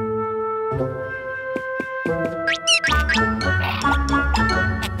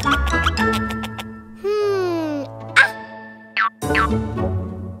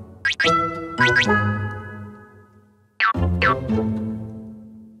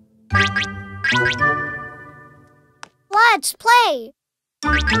 Let's play.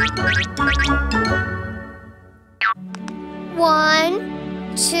 1,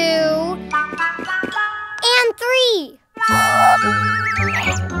 2, and 3.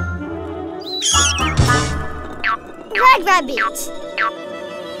 Red rabbit.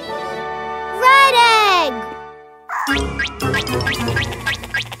 Red egg.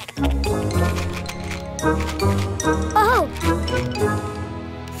 Oh.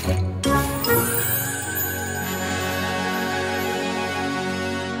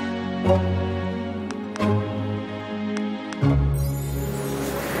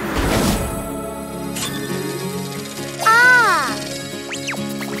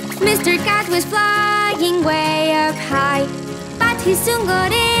 Mr. Cat was flying way up high, but he soon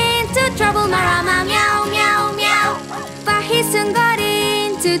got into trouble. Marama, meow, meow, meow. But he soon got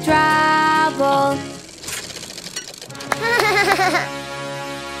into trouble.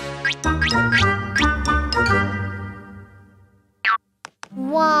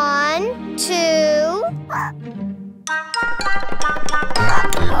 1, 2.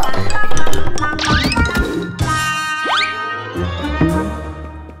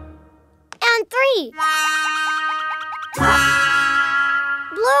 And 3.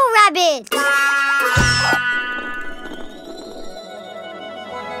 Blue rabbit.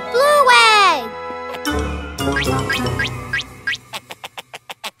 Blue egg.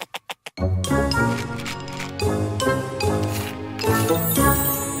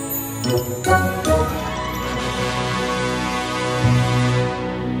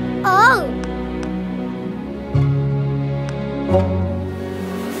 Oh.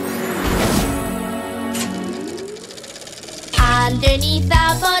 Underneath the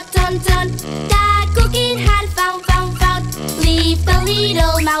button, that Cuquin had found. Leave the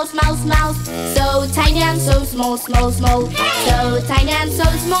little mouse. So tiny and so small. So tiny and so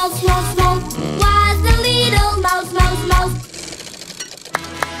small. Was the little mouse.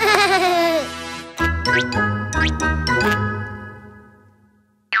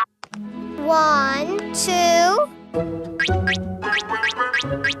 1, 2,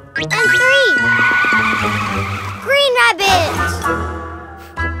 and 3. Green rabbit.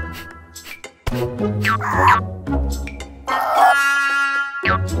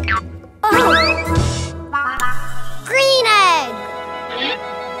 Oh. Green egg.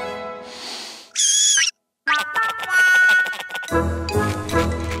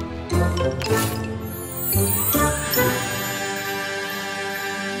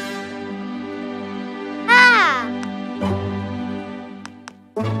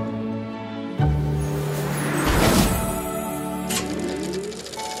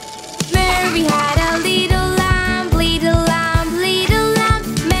 Mary had a little lamb.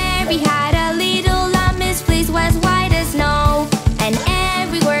 Mary had a little lamb. His fleece was white as snow. And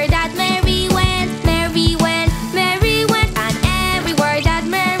everywhere that Mary went. And everywhere that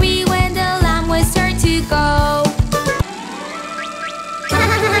Mary went, the lamb was sure to go.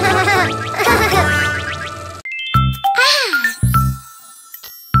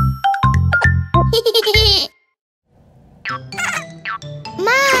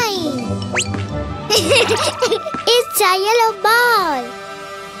 Mine. It's a yellow ball.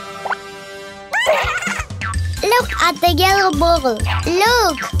 Look at the yellow ball.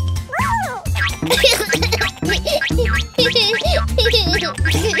 Look.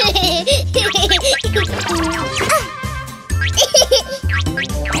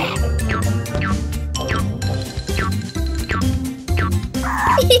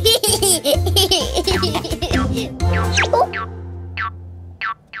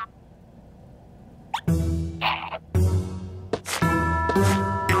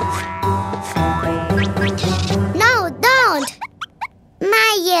 No, don't.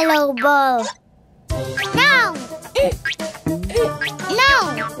 My yellow ball. No. No.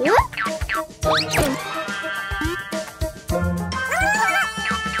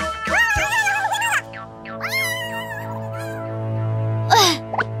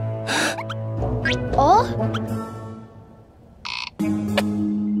 Oh.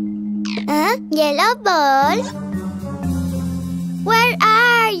 Yellow ball. Where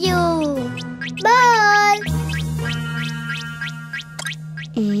are you? Ball.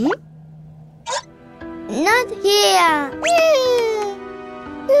 Not here.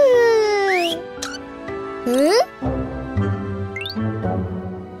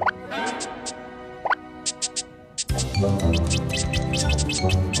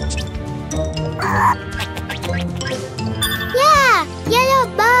 Yeah, yellow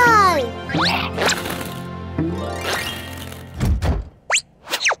ball.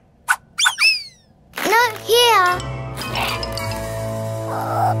 Not here.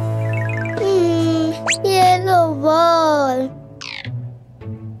 Yellow ball.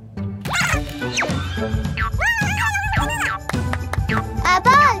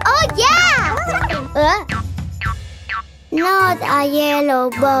 not a yellow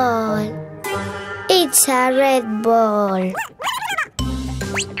ball. It's a red ball.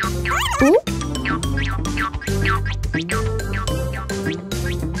 Ooh.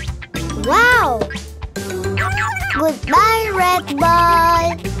 Wow! Goodbye, red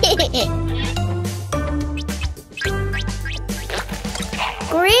ball.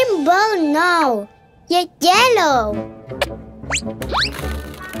 Green ball now. Yellow.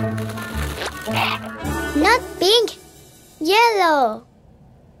 Not pink. Yellow.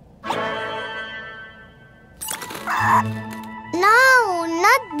 No,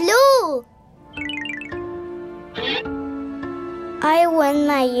 not blue. I want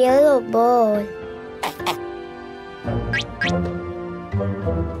my yellow ball.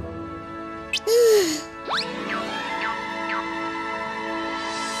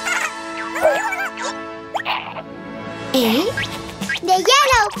 Eh? The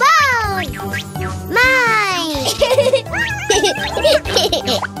yellow ball! Mine!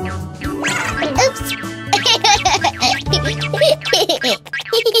 Oops!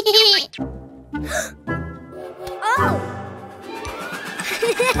 Oh!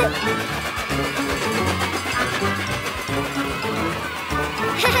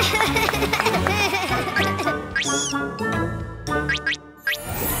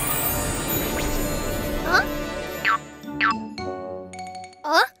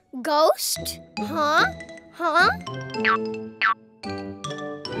 Huh? Ghost? Huh? Huh?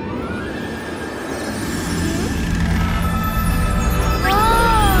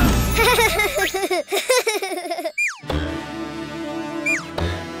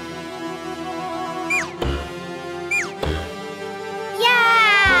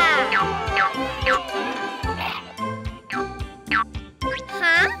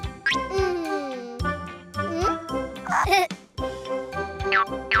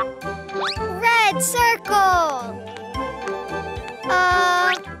 Red circle.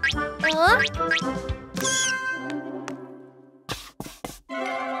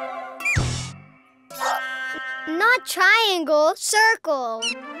 Not triangle, circle.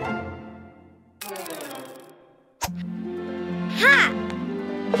 Ha!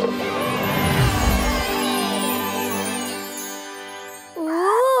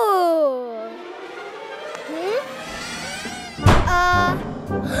 Ooh.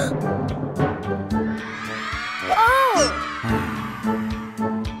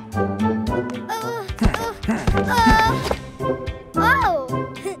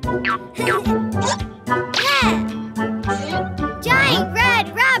 Giant red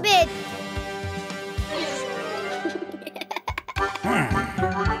rabbit.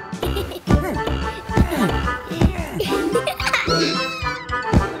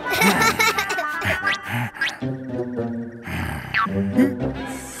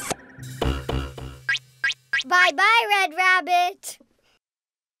 Bye-bye, Red Rabbit.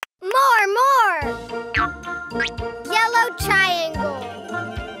 More! Yellow triangle.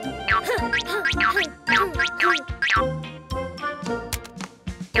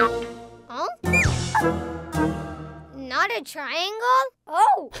 Huh? Not a triangle?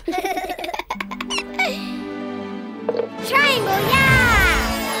 Oh! Triangle, yeah!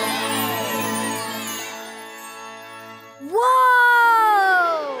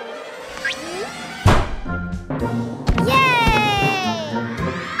 Whoa! Yay!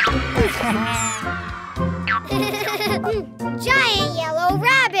 Giant yellow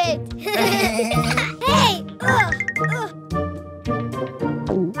rabbit! Hey!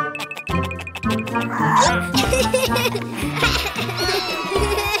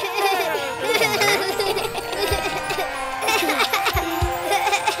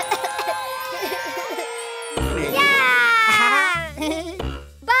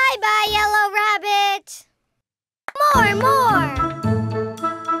 Bye-bye, yellow rabbit! More!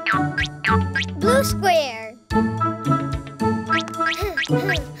 Blue square.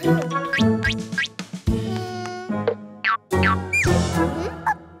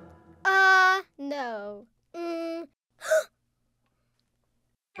 No.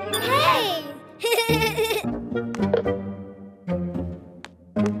 Hey!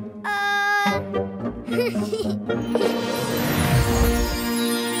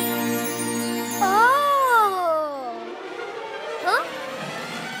 Oh! Huh?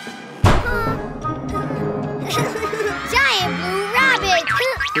 Giant blue rabbit!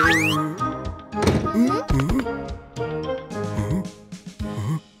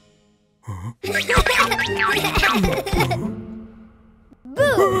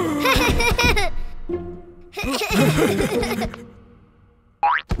 Boo!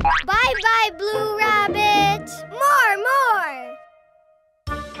 Bye-bye, blue rabbit! More!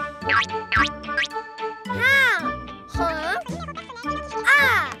 How? Huh?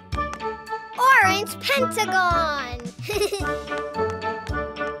 Pentagon!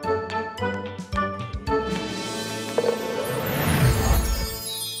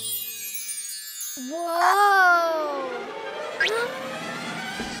 Whoa!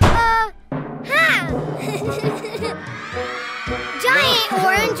 Giant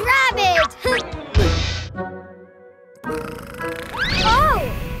orange rabbit! Oh!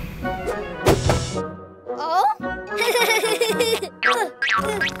 Oh?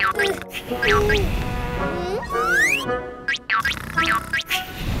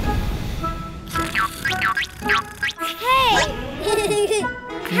 Hey!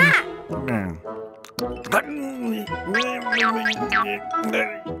 Ha!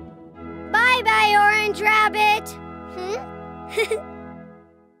 Bye-bye, orange rabbit.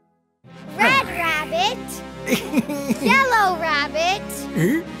 Red rabbit. Yellow rabbit.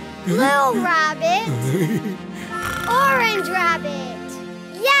 Blue rabbit. Orange rabbit.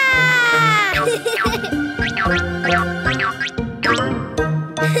 Yeah!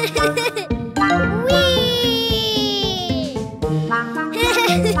 Whee!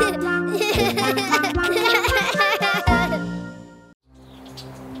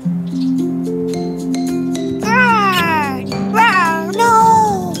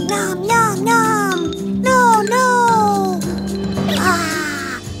 No! Nom, nom, nom! No, no!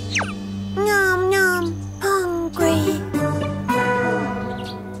 Ah! Nom, nom! Hungry!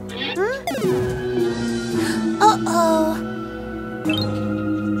 Uh-oh!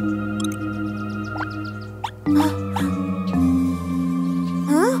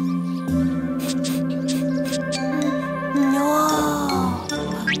 Huh? No!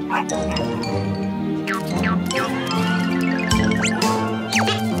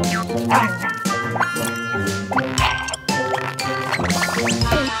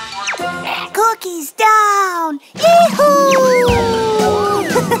 Cookies down! Yee-hoo!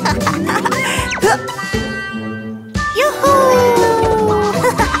 Yoo-hoo!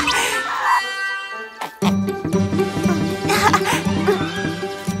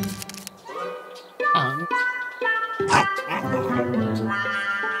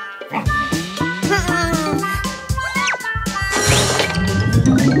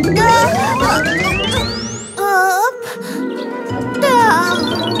 Up, down.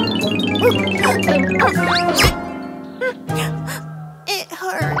 It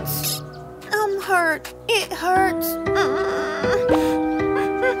hurts. I'm hurt. It hurts.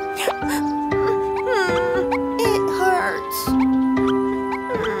 It hurts.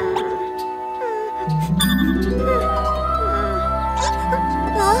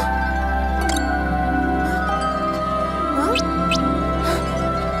 Huh?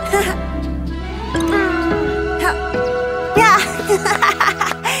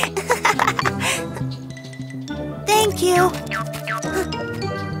 Thank you.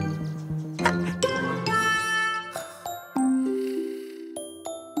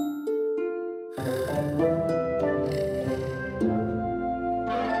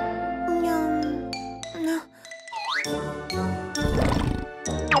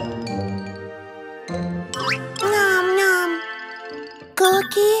 Nom nom.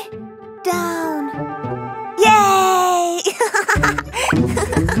 Cookie down. Yay!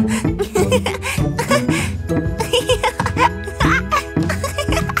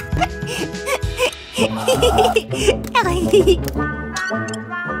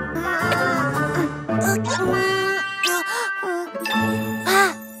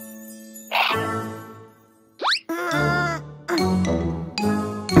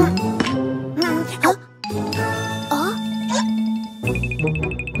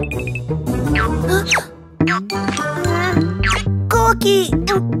 Cookie,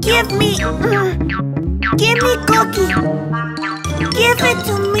 give me cookie. Give it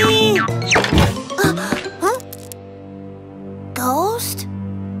to me. Huh? Ghost?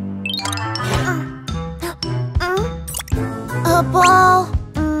 A ball?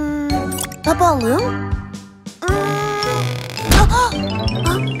 A balloon?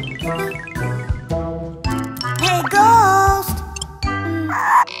 Hey, Ghost!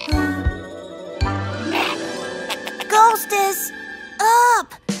 Ghost is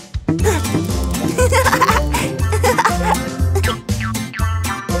up!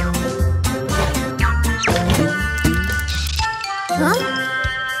 Huh?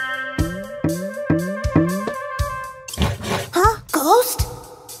 Huh? Ghost?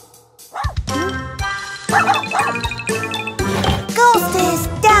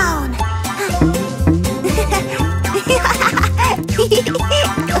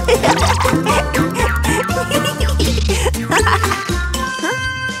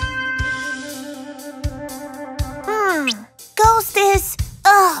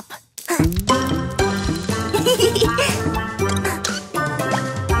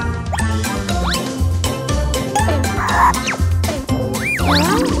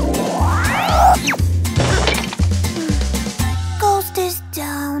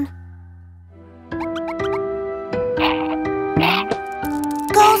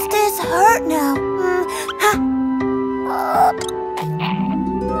 hurt now.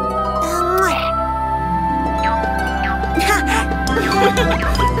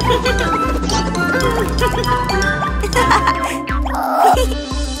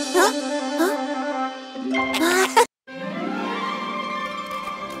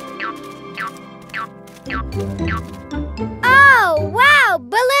 Oh, wow,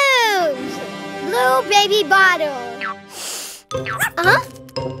 balloons! Blue baby bottle. Huh?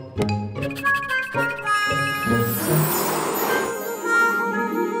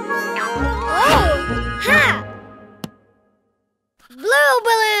 Oh, ha! Blue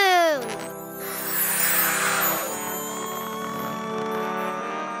balloon.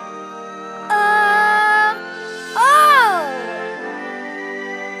 Oh!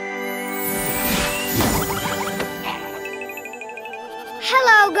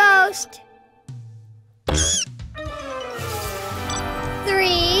 Hello, ghost.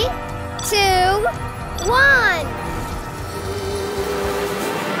 3, 2, 1.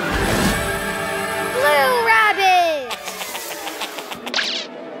 Blue rabbit.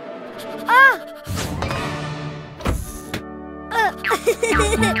 Ah.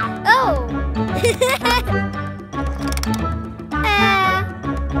 Oh.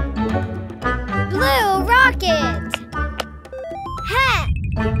 Blue rocket. Ha.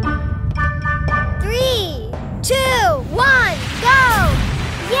 3, 2, 1, go!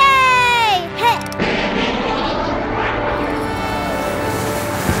 Yay! Hey!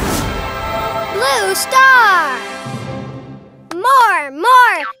 Blue star! More!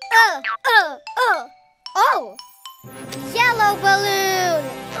 Oh! Yellow balloon!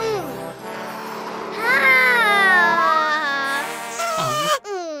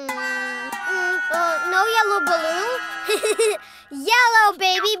 No yellow balloon? Yellow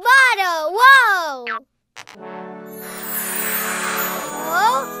baby bottle! Whoa!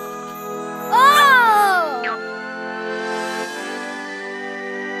 Oh!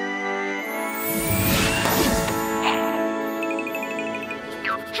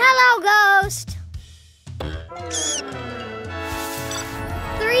 Hello, ghost.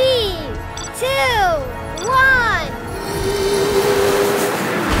 3, 2, 1.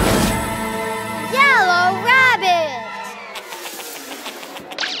 Yellow rabbit.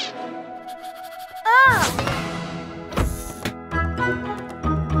 Oh!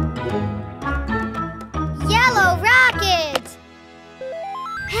 Yellow rocket.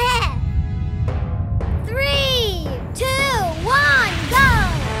 3, 2, 1, go!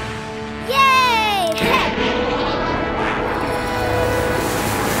 Yay!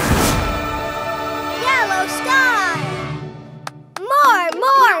 Yellow star. More!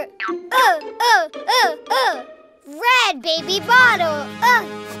 Red baby bottle. Ow!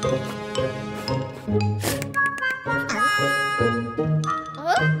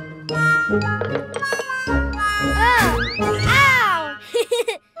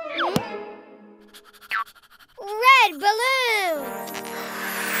 Red balloon.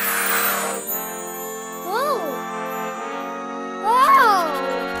 Oh!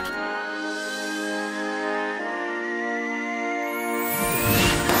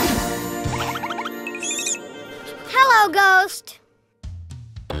 Hello, ghost.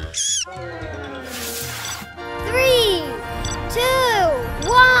 3, 2,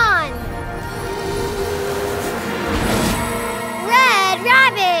 1. Red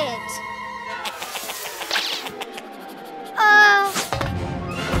rabbit.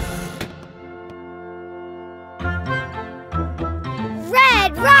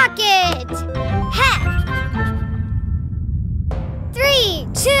 Red rocket. Ha! 3,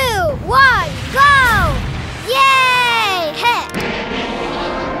 2, 1, go! Yay! Ha!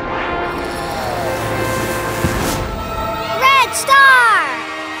 Red star.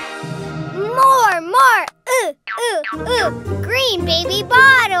 More! Green baby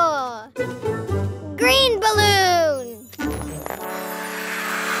bottle. Green balloon.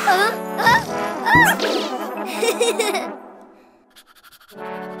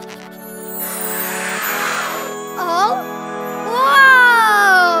 Oh! Whoa!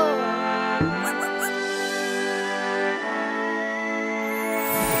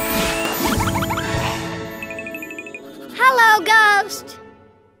 Hello, ghost.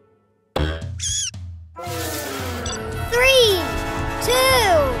 3, 2,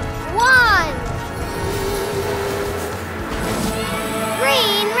 1.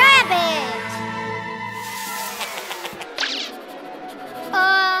 Green rabbit.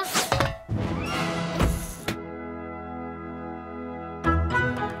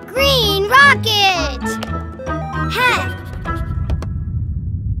 Green rocket. Ha!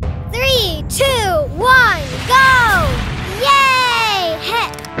 3, 2, 1, go! Yay! Ha!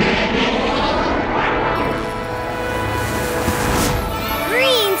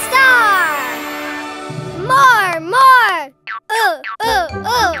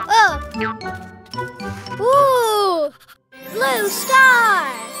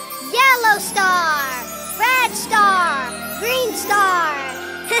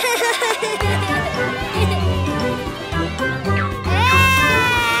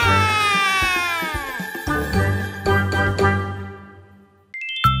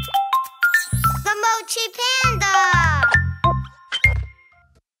 mochi panda.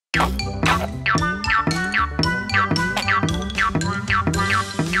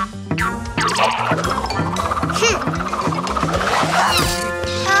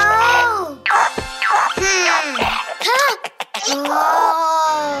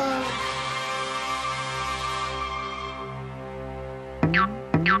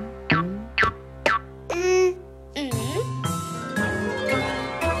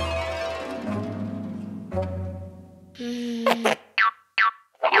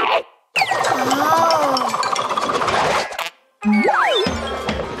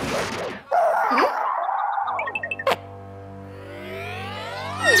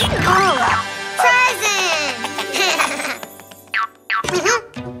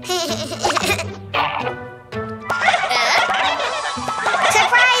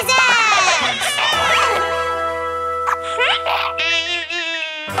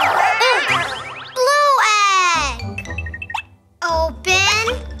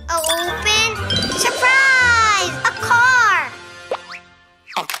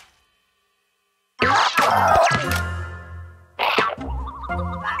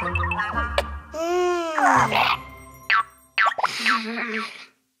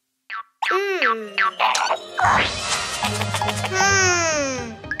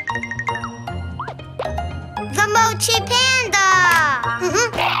 The mochi panda.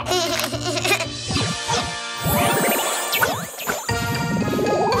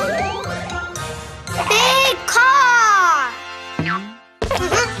 Big car.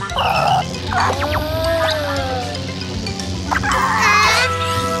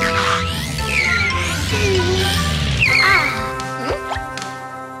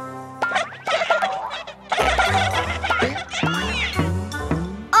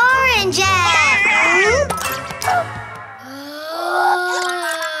 Oranges.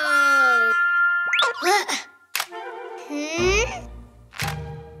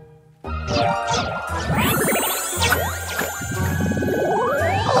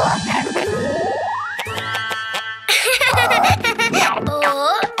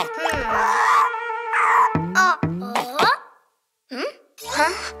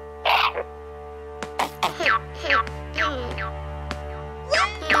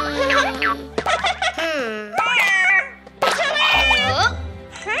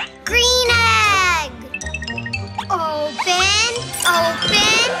 Green egg. Open,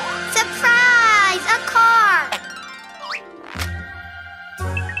 open, surprise, a car.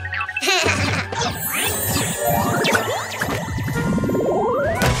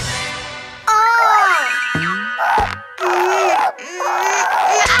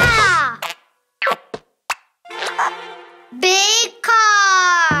 Big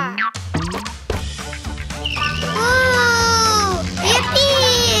car. Ooh,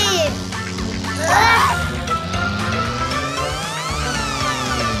 yippee!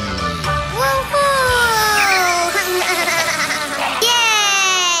 Woohoo!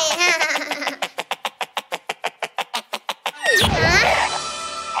 Yay!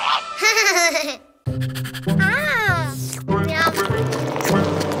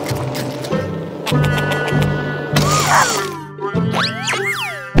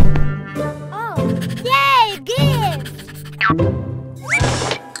 Yay, gift!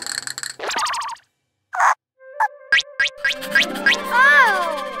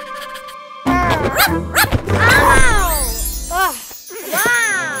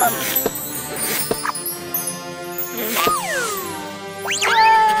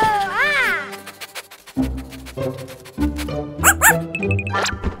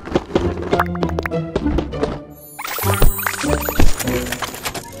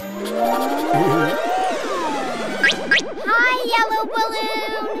 Hi, yellow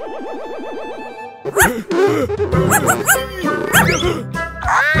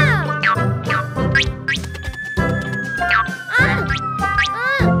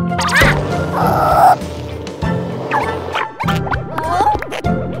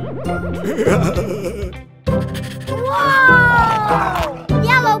Whoa!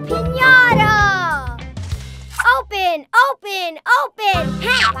 Yellow piñata! Open, open, open!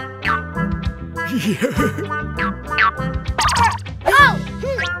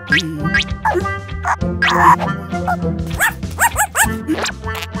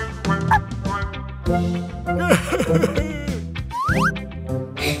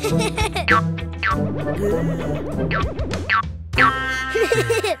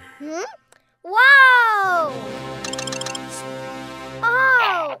 Whoa!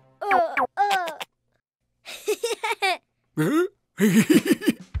 Oh!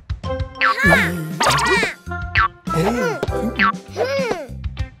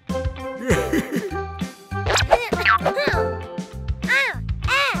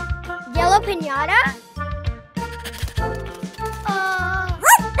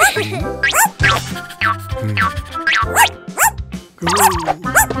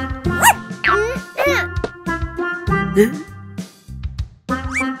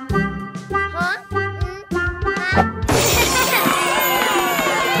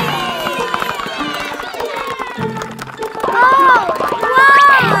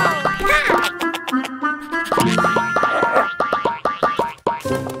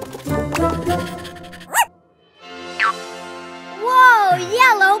 Whoa,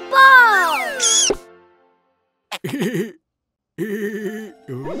 yellow ball!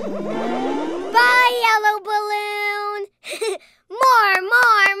 Bye, yellow balloon! More!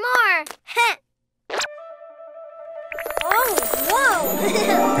 Oh, whoa!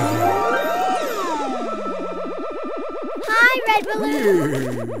 Hi, red balloon!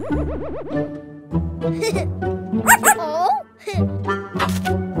 Oh?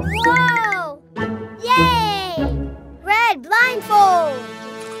 Whoa! Yay! Red blindfold!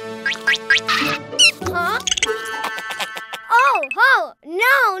 Huh? Oh,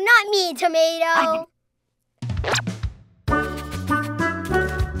 no, not me, tomato.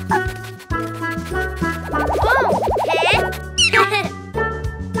 Oh, eh?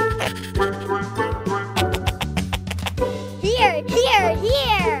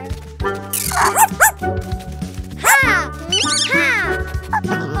 Here. Ha!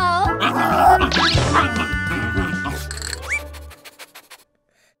 Oh.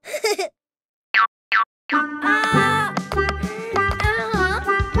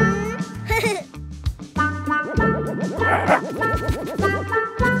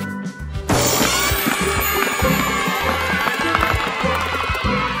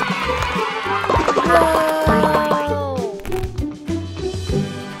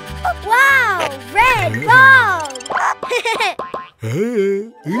 Wow, red ball!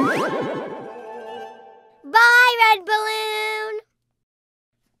 Bye, red balloon!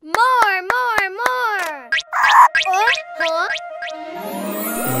 More! Huh?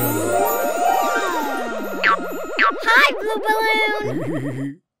 Hi, blue balloon!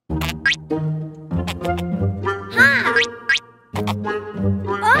 Ha!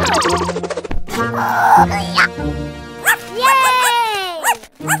 Oh! Yay!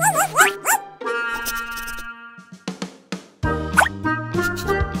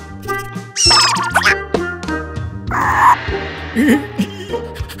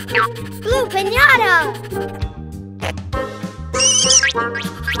 Blue piñata!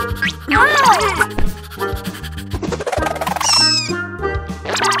 Oh!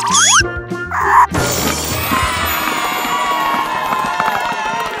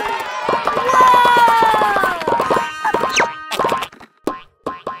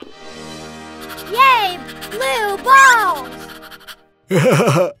 Yay! Blue balls!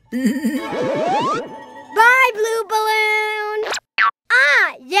 Bye, blue balloon!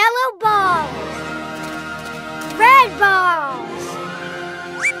 Yellow balls! Red balls!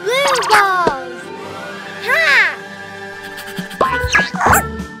 Blue balls! Ha!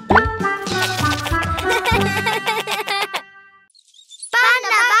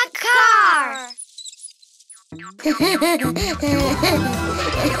 Panda car!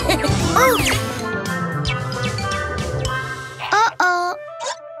 Uh-oh.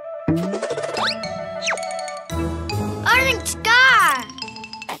 Orange car!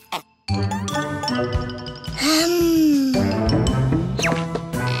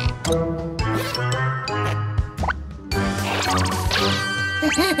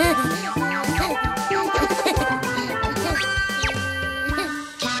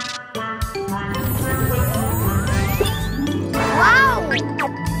 Wow!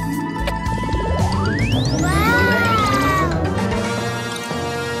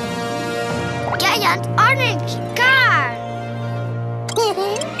 Giant orange car!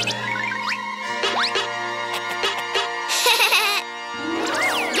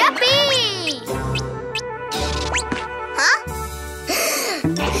 Yuppie! Huh?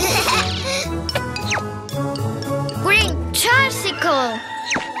 Green tricycle!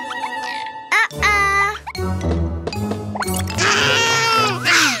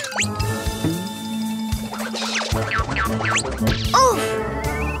 Oh!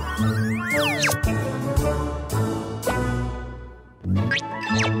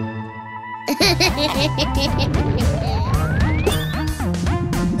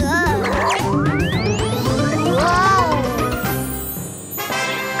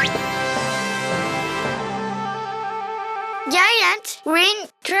 Giant green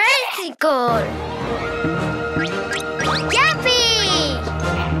tricycle! Yuppie!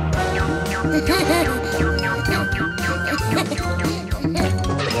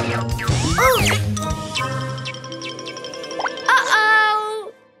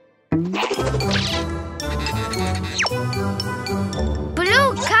 Uh-oh! Blue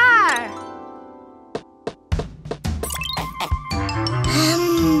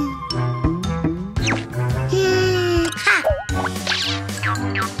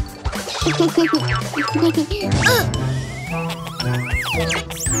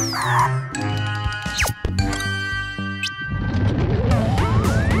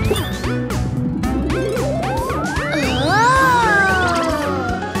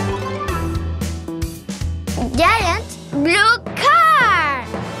Giant blue car.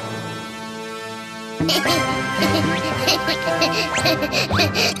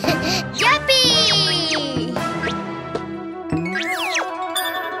 Yuppie!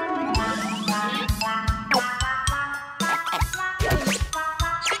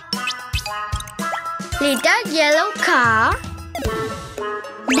 Little yellow car.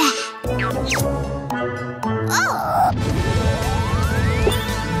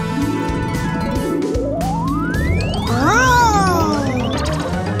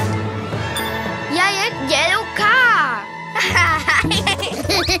 Giant yellow car.